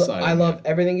the deciding. I love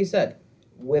everything you said.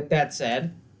 With that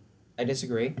said, I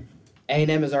disagree.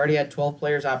 A&M has already had 12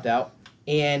 players opt out,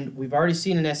 and we've already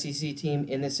seen an SEC team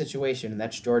in this situation, and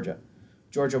that's Georgia.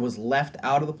 Georgia was left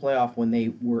out of the playoff when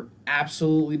they were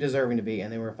absolutely deserving to be,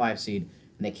 and they were a 5 seed,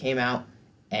 and they came out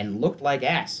and looked like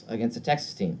ass against the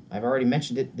Texas team. I've already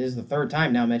mentioned it. This is the third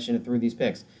time now I mentioned it through these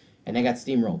picks, and they got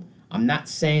steamrolled. I'm not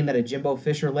saying that a Jimbo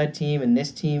Fisher-led team and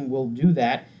this team will do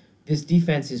that. This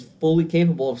defense is fully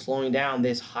capable of slowing down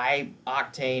this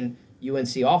high-octane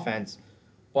UNC offense.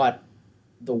 But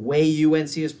the way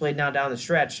UNC has played now down the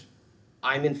stretch,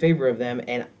 I'm in favor of them.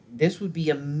 And this would be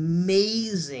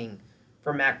amazing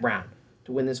for Mac Brown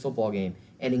to win this football game.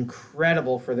 And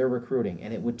incredible for their recruiting.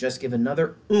 And it would just give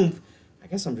another oomph. I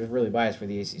guess I'm just really biased for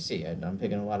the ACC. I'm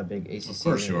picking a lot of big ACC. Of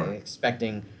course you are.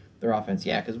 Expecting their offense.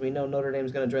 Yeah, because we know Notre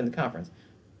Dame's going to join the conference.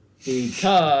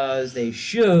 Because they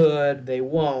should. They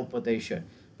won't, but they should.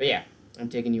 But yeah, I'm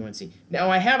taking UNC. Now,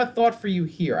 I have a thought for you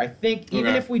here. I think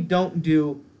even if we don't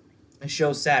do a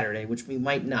show Saturday, which we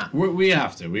might not. We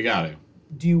have to. We got to.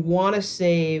 Do you want to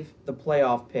save the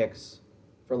playoff picks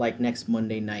for like next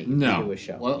Monday night if we do a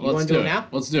show? You want to do it now?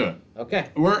 Let's do it. Okay.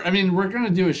 We're going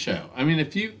to do a show. I mean,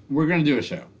 we're going to do a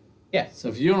show. Yeah. So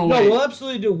if you want to wait. No, we'll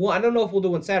absolutely do one. I don't know if we'll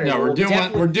do one Saturday. No, we're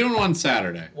doing one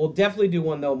Saturday. We'll definitely do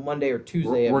one though Monday or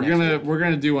Tuesday. We're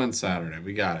gonna do one Saturday.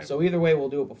 We got it. So either way, we'll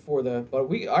do it before the. But all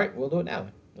right, we'll do it now.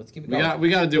 Let's keep it going. We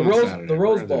got to do one Saturday. The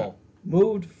Rose Bowl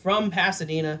moved from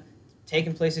Pasadena,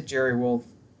 taking place at Jerry World,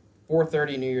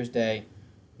 4:30 New Year's Day,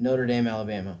 Notre Dame,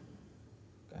 Alabama.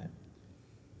 Go ahead.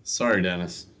 Sorry,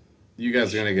 Dennis. You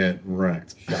guys are gonna get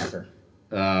wrecked. Shocker.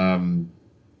 I mean,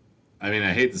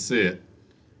 I hate to see it,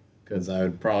 because I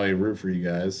would probably root for you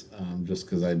guys, just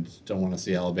because I don't want to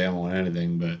see Alabama win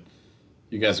anything, but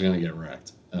you guys are going to get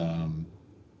wrecked. I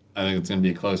think it's going to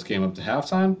be a close game up to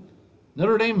halftime.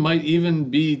 Notre Dame might even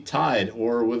be tied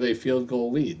or with a field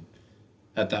goal lead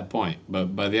at that point.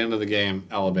 But by the end of the game,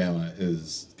 Alabama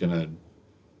is going to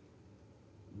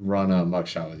run a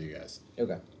mugshot with you guys.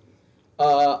 Okay.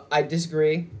 I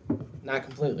disagree. Not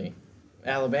completely.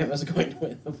 Alabama's going to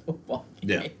win the football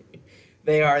game. Yeah.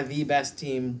 They are the best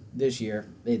team this year.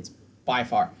 It's by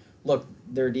far. Look,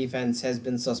 their defense has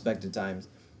been suspect at times,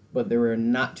 but there are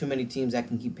not too many teams that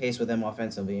can keep pace with them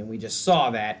offensively, and we just saw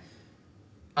that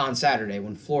on Saturday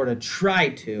when Florida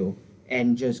tried to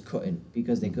and just couldn't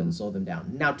because they couldn't slow them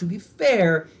down. Now, to be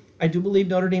fair, I do believe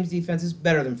Notre Dame's defense is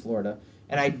better than Florida,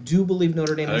 and I do believe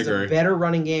Notre Dame has a better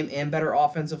running game and better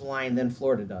offensive line than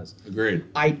Florida does. Agreed.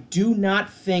 I do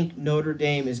not think Notre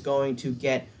Dame is going to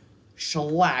get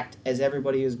shellacked as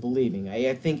everybody is believing.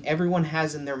 I think everyone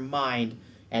has in their mind,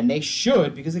 and they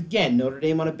should, because again, Notre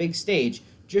Dame on a big stage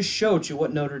just showed you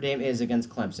what Notre Dame is against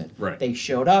Clemson. Right. They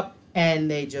showed up, and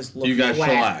they just looked flat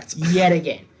shellacked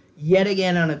yet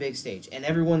again on a big stage. And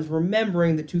everyone's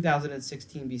remembering the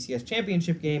 2016 BCS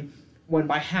championship game when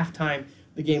by halftime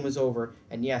the game was over.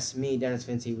 And yes, me, Dennis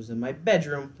Vinci, was in my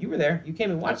bedroom. You were there. You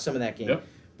came and watched some of that game. Yep.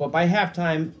 But by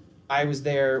halftime, I was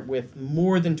there with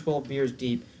more than 12 beers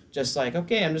deep, just like,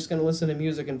 okay, I'm just going to listen to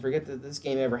music and forget that this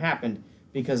game ever happened,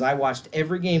 because I watched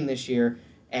every game this year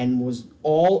and was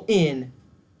all in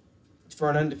for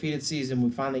an undefeated season.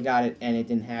 We finally got it, and it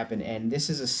didn't happen. And this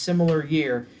is a similar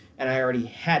year, and I already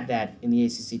had that in the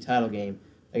ACC title game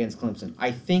against Clemson.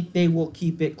 I think they will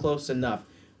keep it close enough.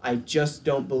 I just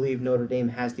don't believe Notre Dame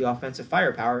has the offensive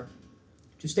firepower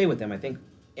to stay with them. I think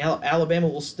Alabama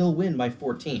will still win by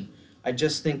 14. I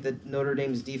just think that Notre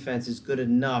Dame's defense is good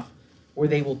enough where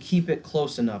they will keep it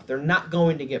close enough. They're not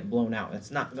going to get blown out.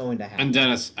 It's not going to happen. And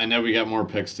Dennis, I know we got more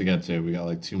picks to get to. We got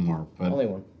like 2 more. But, only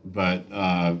one. But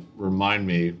remind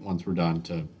me once we're done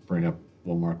to bring up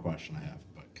one more question I have.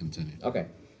 But continue. Okay.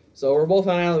 So we're both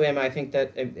on Alabama. I think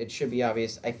that it should be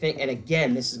obvious. I think, and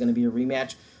again, this is going to be a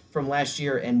rematch from last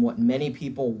year and what many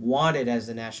people wanted as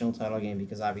the national title game,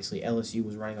 because obviously LSU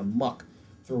was running amok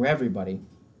through everybody.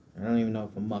 I don't even know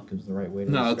if amok is the right way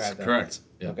to describe that. No, that's correct.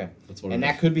 Yeah, okay. That's what and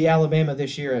that could be Alabama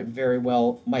this year. It very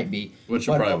well might be. Which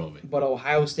it probably will be. But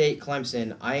Ohio State,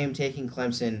 Clemson, I am taking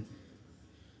Clemson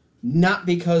not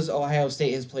because Ohio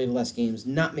State has played less games,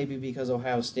 not maybe because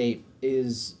Ohio State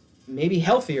is maybe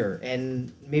healthier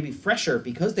and maybe fresher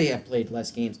because they have played less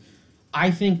games. I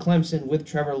think Clemson with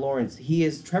Trevor Lawrence,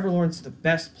 Trevor Lawrence is the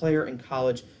best player in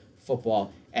college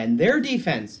football, and their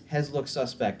defense has looked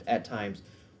suspect at times.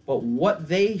 But what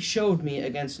they showed me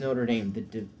against Notre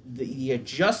Dame, the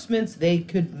adjustments they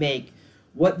could make,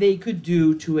 what they could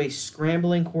do to a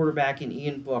scrambling quarterback in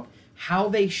Ian Book, how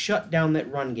they shut down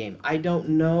that run game. I don't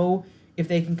know if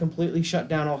they can completely shut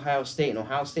down Ohio State, and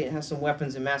Ohio State has some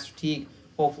weapons in Master Teague.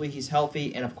 Hopefully he's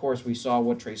healthy, and of course we saw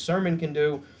what Trey Sermon can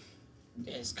do.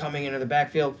 Is coming into the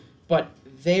backfield, but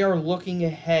they are looking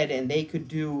ahead, and they could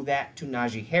do that to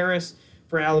Najee Harris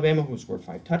for Alabama, who scored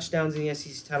 5 touchdowns in the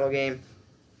SEC title game.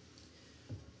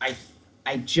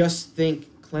 I just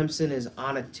think Clemson is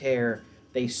on a tear.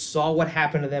 They saw what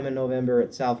happened to them in November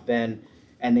at South Bend,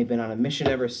 and they've been on a mission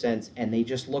ever since, and they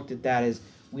just looked at that as,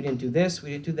 we didn't do this,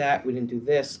 we didn't do that, we didn't do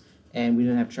this, and we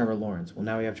didn't have Trevor Lawrence. Well,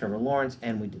 now we have Trevor Lawrence,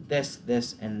 and we did this,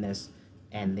 this, and this,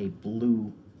 and they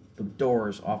blew the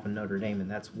doors off of Notre Dame,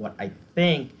 and that's what I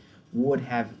think would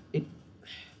have it.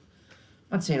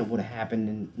 I'm not saying it would have happened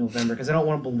in November because I don't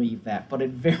want to believe that, but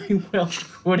it very well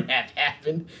could have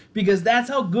happened because that's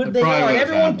how good they are.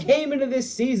 Everyone came into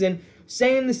this season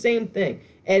saying the same thing.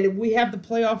 And we have the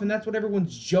playoff, and that's what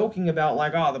everyone's joking about,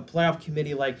 like, oh, the playoff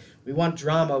committee, like, we want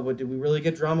drama, but did we really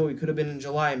get drama? We could have been in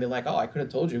July and be like, oh, I could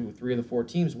have told you who 3 of the 4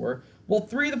 teams were. Well,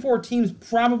 3 of the 4 teams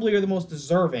probably are the most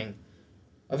deserving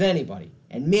of anybody.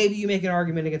 And maybe you make an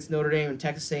argument against Notre Dame and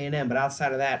Texas A&M, but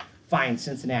outside of that, fine,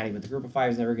 Cincinnati, but the group of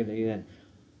 5 is never going to get in.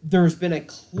 There's been a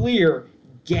clear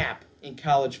gap in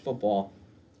college football.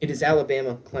 It is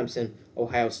Alabama, Clemson,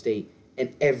 Ohio State,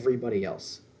 and everybody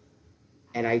else.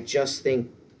 And I just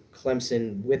think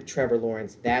Clemson with Trevor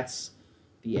Lawrence, that's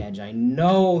the edge. I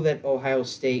know that Ohio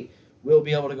State will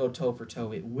be able to go toe for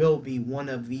toe. It will be one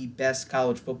of the best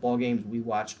college football games we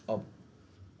watch of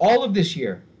all of this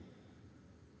year.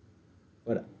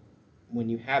 But when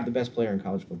you have the best player in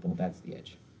college football, that's the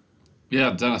edge.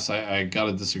 Yeah, Dennis, I got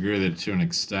to disagree with it to an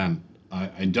extent.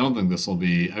 I don't think this will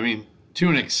be, I mean, to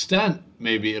an extent,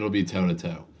 maybe it'll be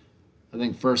toe-to-toe. I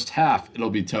think first half, it'll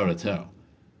be toe-to-toe.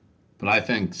 But I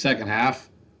think second half,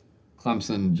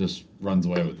 Clemson just runs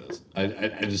away with this.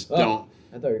 I just don't.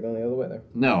 I thought you were going the other way there.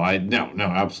 No,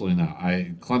 absolutely not.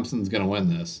 Clemson's going to win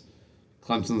this.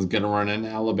 Clemson's going to run into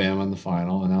Alabama in the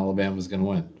final, and Alabama's going to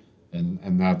win.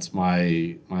 And that's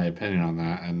my opinion on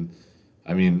that. And,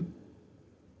 I mean,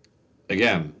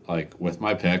 again, like with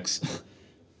my picks,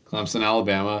 Clemson,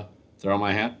 Alabama, throw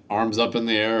my arms up in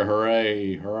the air,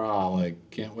 hooray, hurrah,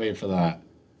 like, can't wait for that.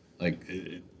 Like,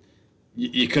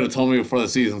 you could have told me before the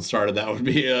season started that would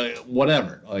be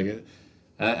whatever. Like,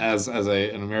 as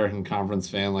an American Conference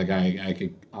fan, like, I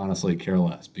could honestly care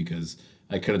less because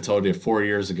I could have told you 4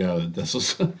 years ago that this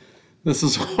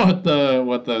is what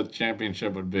the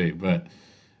championship would be. But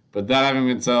But that having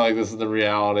been said, like, this is the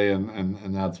reality,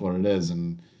 and that's what it is.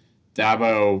 And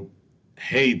Dabo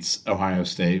hates Ohio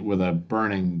State with a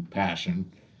burning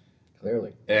passion.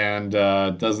 Clearly. And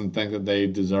doesn't think that they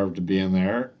deserve to be in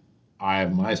there. I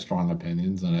have my strong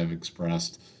opinions that I've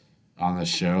expressed on this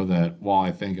show that while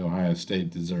I think Ohio State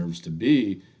deserves to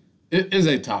be, it is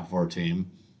a top 4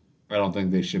 team. I don't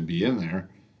think they should be in there.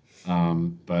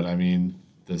 But, I mean,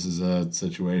 this is a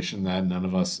situation that none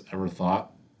of us ever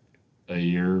thought a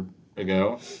year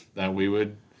ago that we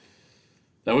would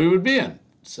be in.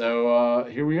 So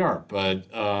here we are. But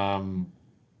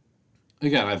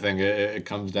again, I think it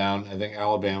comes down. I think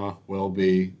Alabama will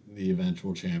be the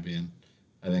eventual champion.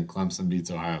 I think Clemson beats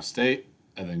Ohio State.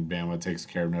 I think Bama takes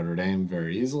care of Notre Dame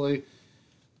very easily.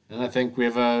 And I think we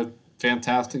have a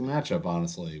fantastic matchup,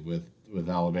 honestly, with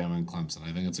Alabama and Clemson.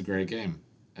 I think it's a great game.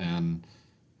 And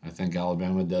I think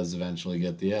Alabama does eventually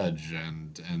get the edge,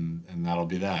 and that'll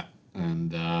be that.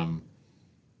 And,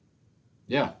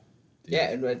 yeah.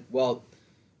 Yeah, well,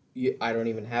 I don't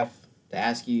even have to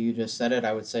ask you. You just said it.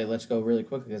 I would say let's go really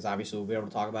quickly because obviously we'll be able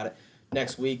to talk about it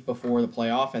next week before the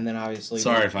playoff, and then obviously...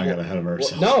 Sorry if I got ahead of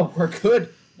ourselves. No, we're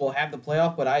good. We'll have the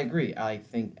playoff, but I agree. I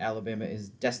think Alabama is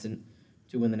destined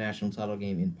to win the national title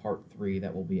game in Part 3.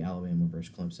 That will be Alabama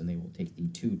versus Clemson. They will take the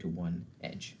 2-1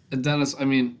 edge. And Dennis, I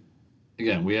mean,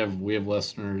 again, we have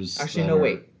listeners... Actually, no,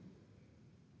 wait.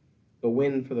 The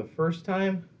win for the first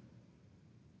time,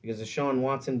 because Deshaun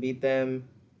Watson beat them,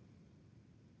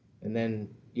 and then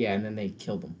they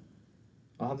killed them.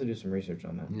 I'll have to do some research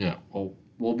on that. Yeah, well,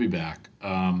 we'll be back.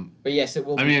 But yes, it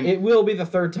will. It will be the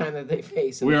third time that they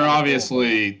face. We are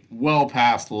obviously well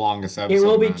past the longest episode. It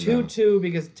will be 2-2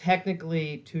 because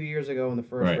technically 2 years ago in the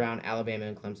first round, Alabama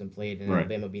and Clemson played, and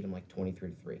Alabama beat them like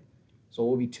 23-3. So it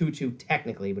will be 2-2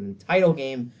 technically, but in title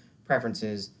game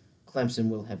preferences, Clemson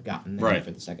will have gotten there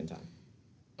for the second time.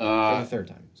 For the third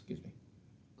time, excuse me.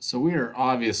 So we are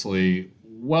obviously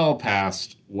well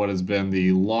past what has been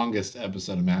the longest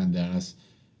episode of Matt and Dennis.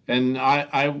 And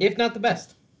I if not the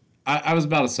best. I was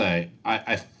about to say,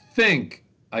 I think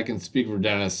I can speak for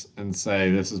Dennis and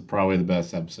say this is probably the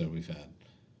best episode we've had.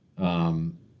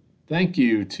 Thank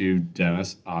you to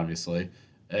Dennis, obviously,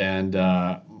 and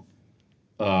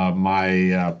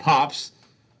my pops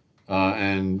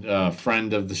and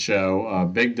friend of the show,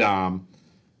 Big Dom,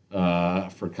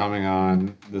 for coming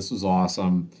on. This was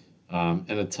awesome. In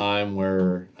a time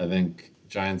where I think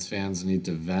Giants fans need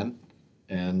to vent,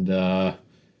 and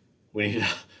we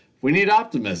need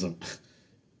optimism.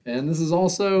 And this is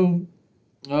also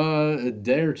a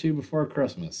day or two before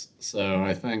Christmas. So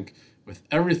I think with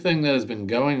everything that has been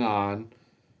going on,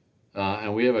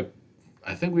 and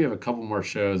I think we have a couple more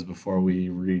shows before we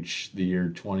reach the year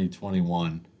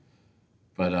 2021.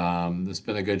 But this has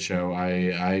been a good show.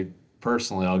 I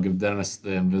personally, I'll give Dennis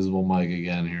the invisible mic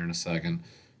again here in a second.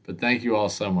 But thank you all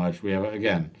so much. We have,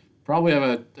 again, probably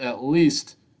have at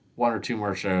least 1 or 2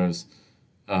 more shows,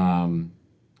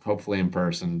 hopefully in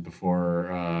person,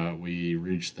 before we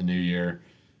reach the new year.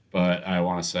 But I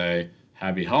want to say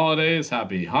happy holidays,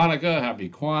 happy Hanukkah, happy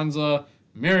Kwanzaa,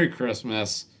 Merry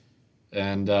Christmas,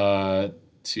 and to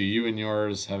you and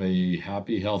yours, have a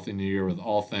happy, healthy new year with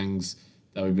all things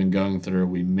that we've been going through.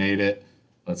 We made it.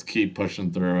 Let's keep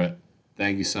pushing through it.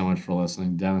 Thank you so much for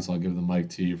listening. Dennis, I'll give the mic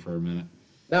to you for a minute.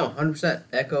 No, 100%.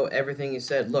 Echo everything you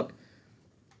said. Look,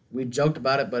 we joked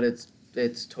about it, but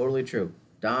it's totally true.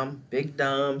 Big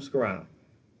Dom Scarano,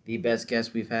 the best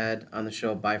guest we've had on the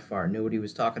show by far. Knew what he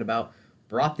was talking about.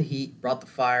 Brought the heat, brought the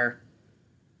fire,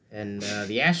 and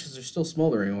the ashes are still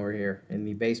smoldering over here in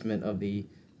the basement of the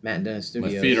Matt and Dennis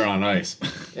studios. My feet are on ice.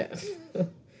 Yeah.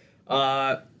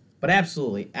 But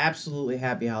absolutely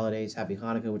happy holidays, happy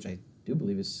Hanukkah, which I do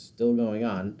believe is still going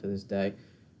on to this day.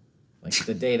 Like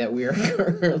the day that we are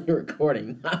currently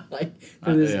recording, not like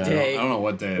to this day. I don't know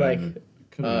what day it ended.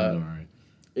 Could have been already.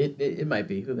 It might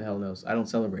be. Who the hell knows? I don't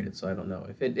celebrate it, so I don't know.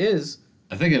 If it is,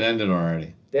 I think it ended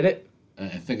already. Did it? I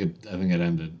think it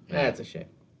ended. Yeah. That's a shame.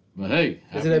 But hey,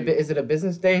 is it a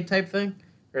business day type thing,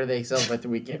 or do they celebrate the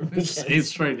weekend? It's 8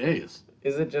 straight days.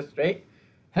 Is it just straight?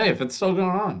 Hey, if it's still going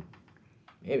on,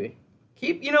 maybe.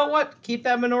 You know what? Keep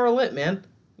that menorah lit, man.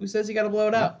 Who says you got to blow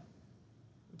it out?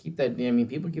 Keep that. I mean,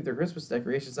 people keep their Christmas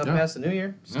decorations up past the New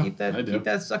Year. Just keep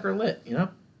that sucker lit. You know.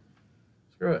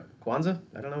 Screw it. Kwanzaa.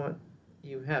 I don't know what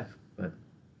you have, but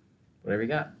whatever you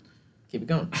got, keep it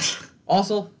going.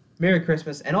 Also, Merry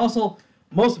Christmas, and also,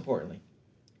 most importantly,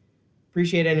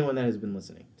 appreciate anyone that has been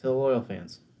listening. To the loyal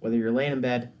fans, whether you're laying in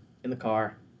bed, in the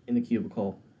car, in the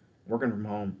cubicle, working from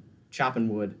home, chopping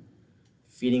wood,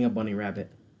 feeding a bunny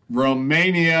rabbit,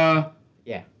 Romania,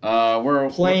 Yeah. We're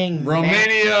Playing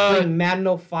Romania. playing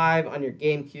Madden 05 on your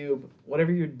GameCube,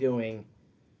 whatever you're doing.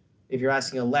 If you're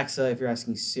asking Alexa, if you're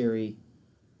asking Siri,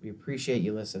 we appreciate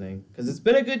you listening because it's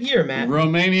been a good year, Matt.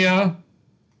 Romania,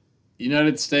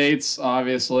 United States,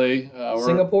 obviously.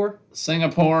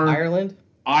 Singapore, Ireland.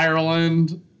 Are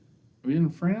we in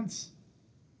France?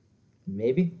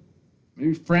 Maybe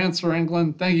France or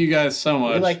England. Thank you guys so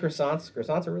much. We like croissants.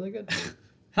 Croissants are really good.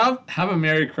 Have a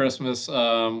Merry Christmas. I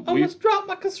almost dropped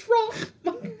my croissant.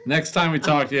 Next time we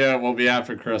talk to you, we'll be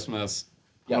after Christmas.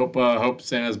 Yep. Hope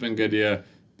Santa's been good to you.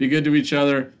 Be good to each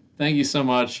other. Thank you so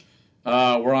much.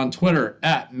 We're on Twitter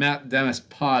at Matt Dennis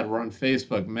Pod. We're on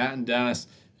Facebook, Matt and Dennis.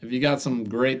 If you got some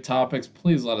great topics,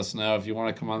 please let us know. If you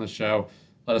want to come on the show,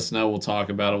 let us know. We'll talk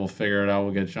about it. We'll figure it out.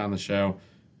 We'll get you on the show.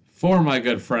 For my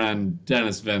good friend,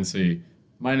 Dennis Vinci,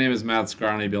 my name is Matt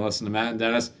Scarney. You've been listening to Matt and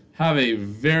Dennis. Have a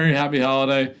very happy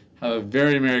holiday. Have a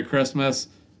very Merry Christmas.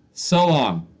 So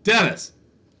long. Dennis.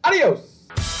 Adios.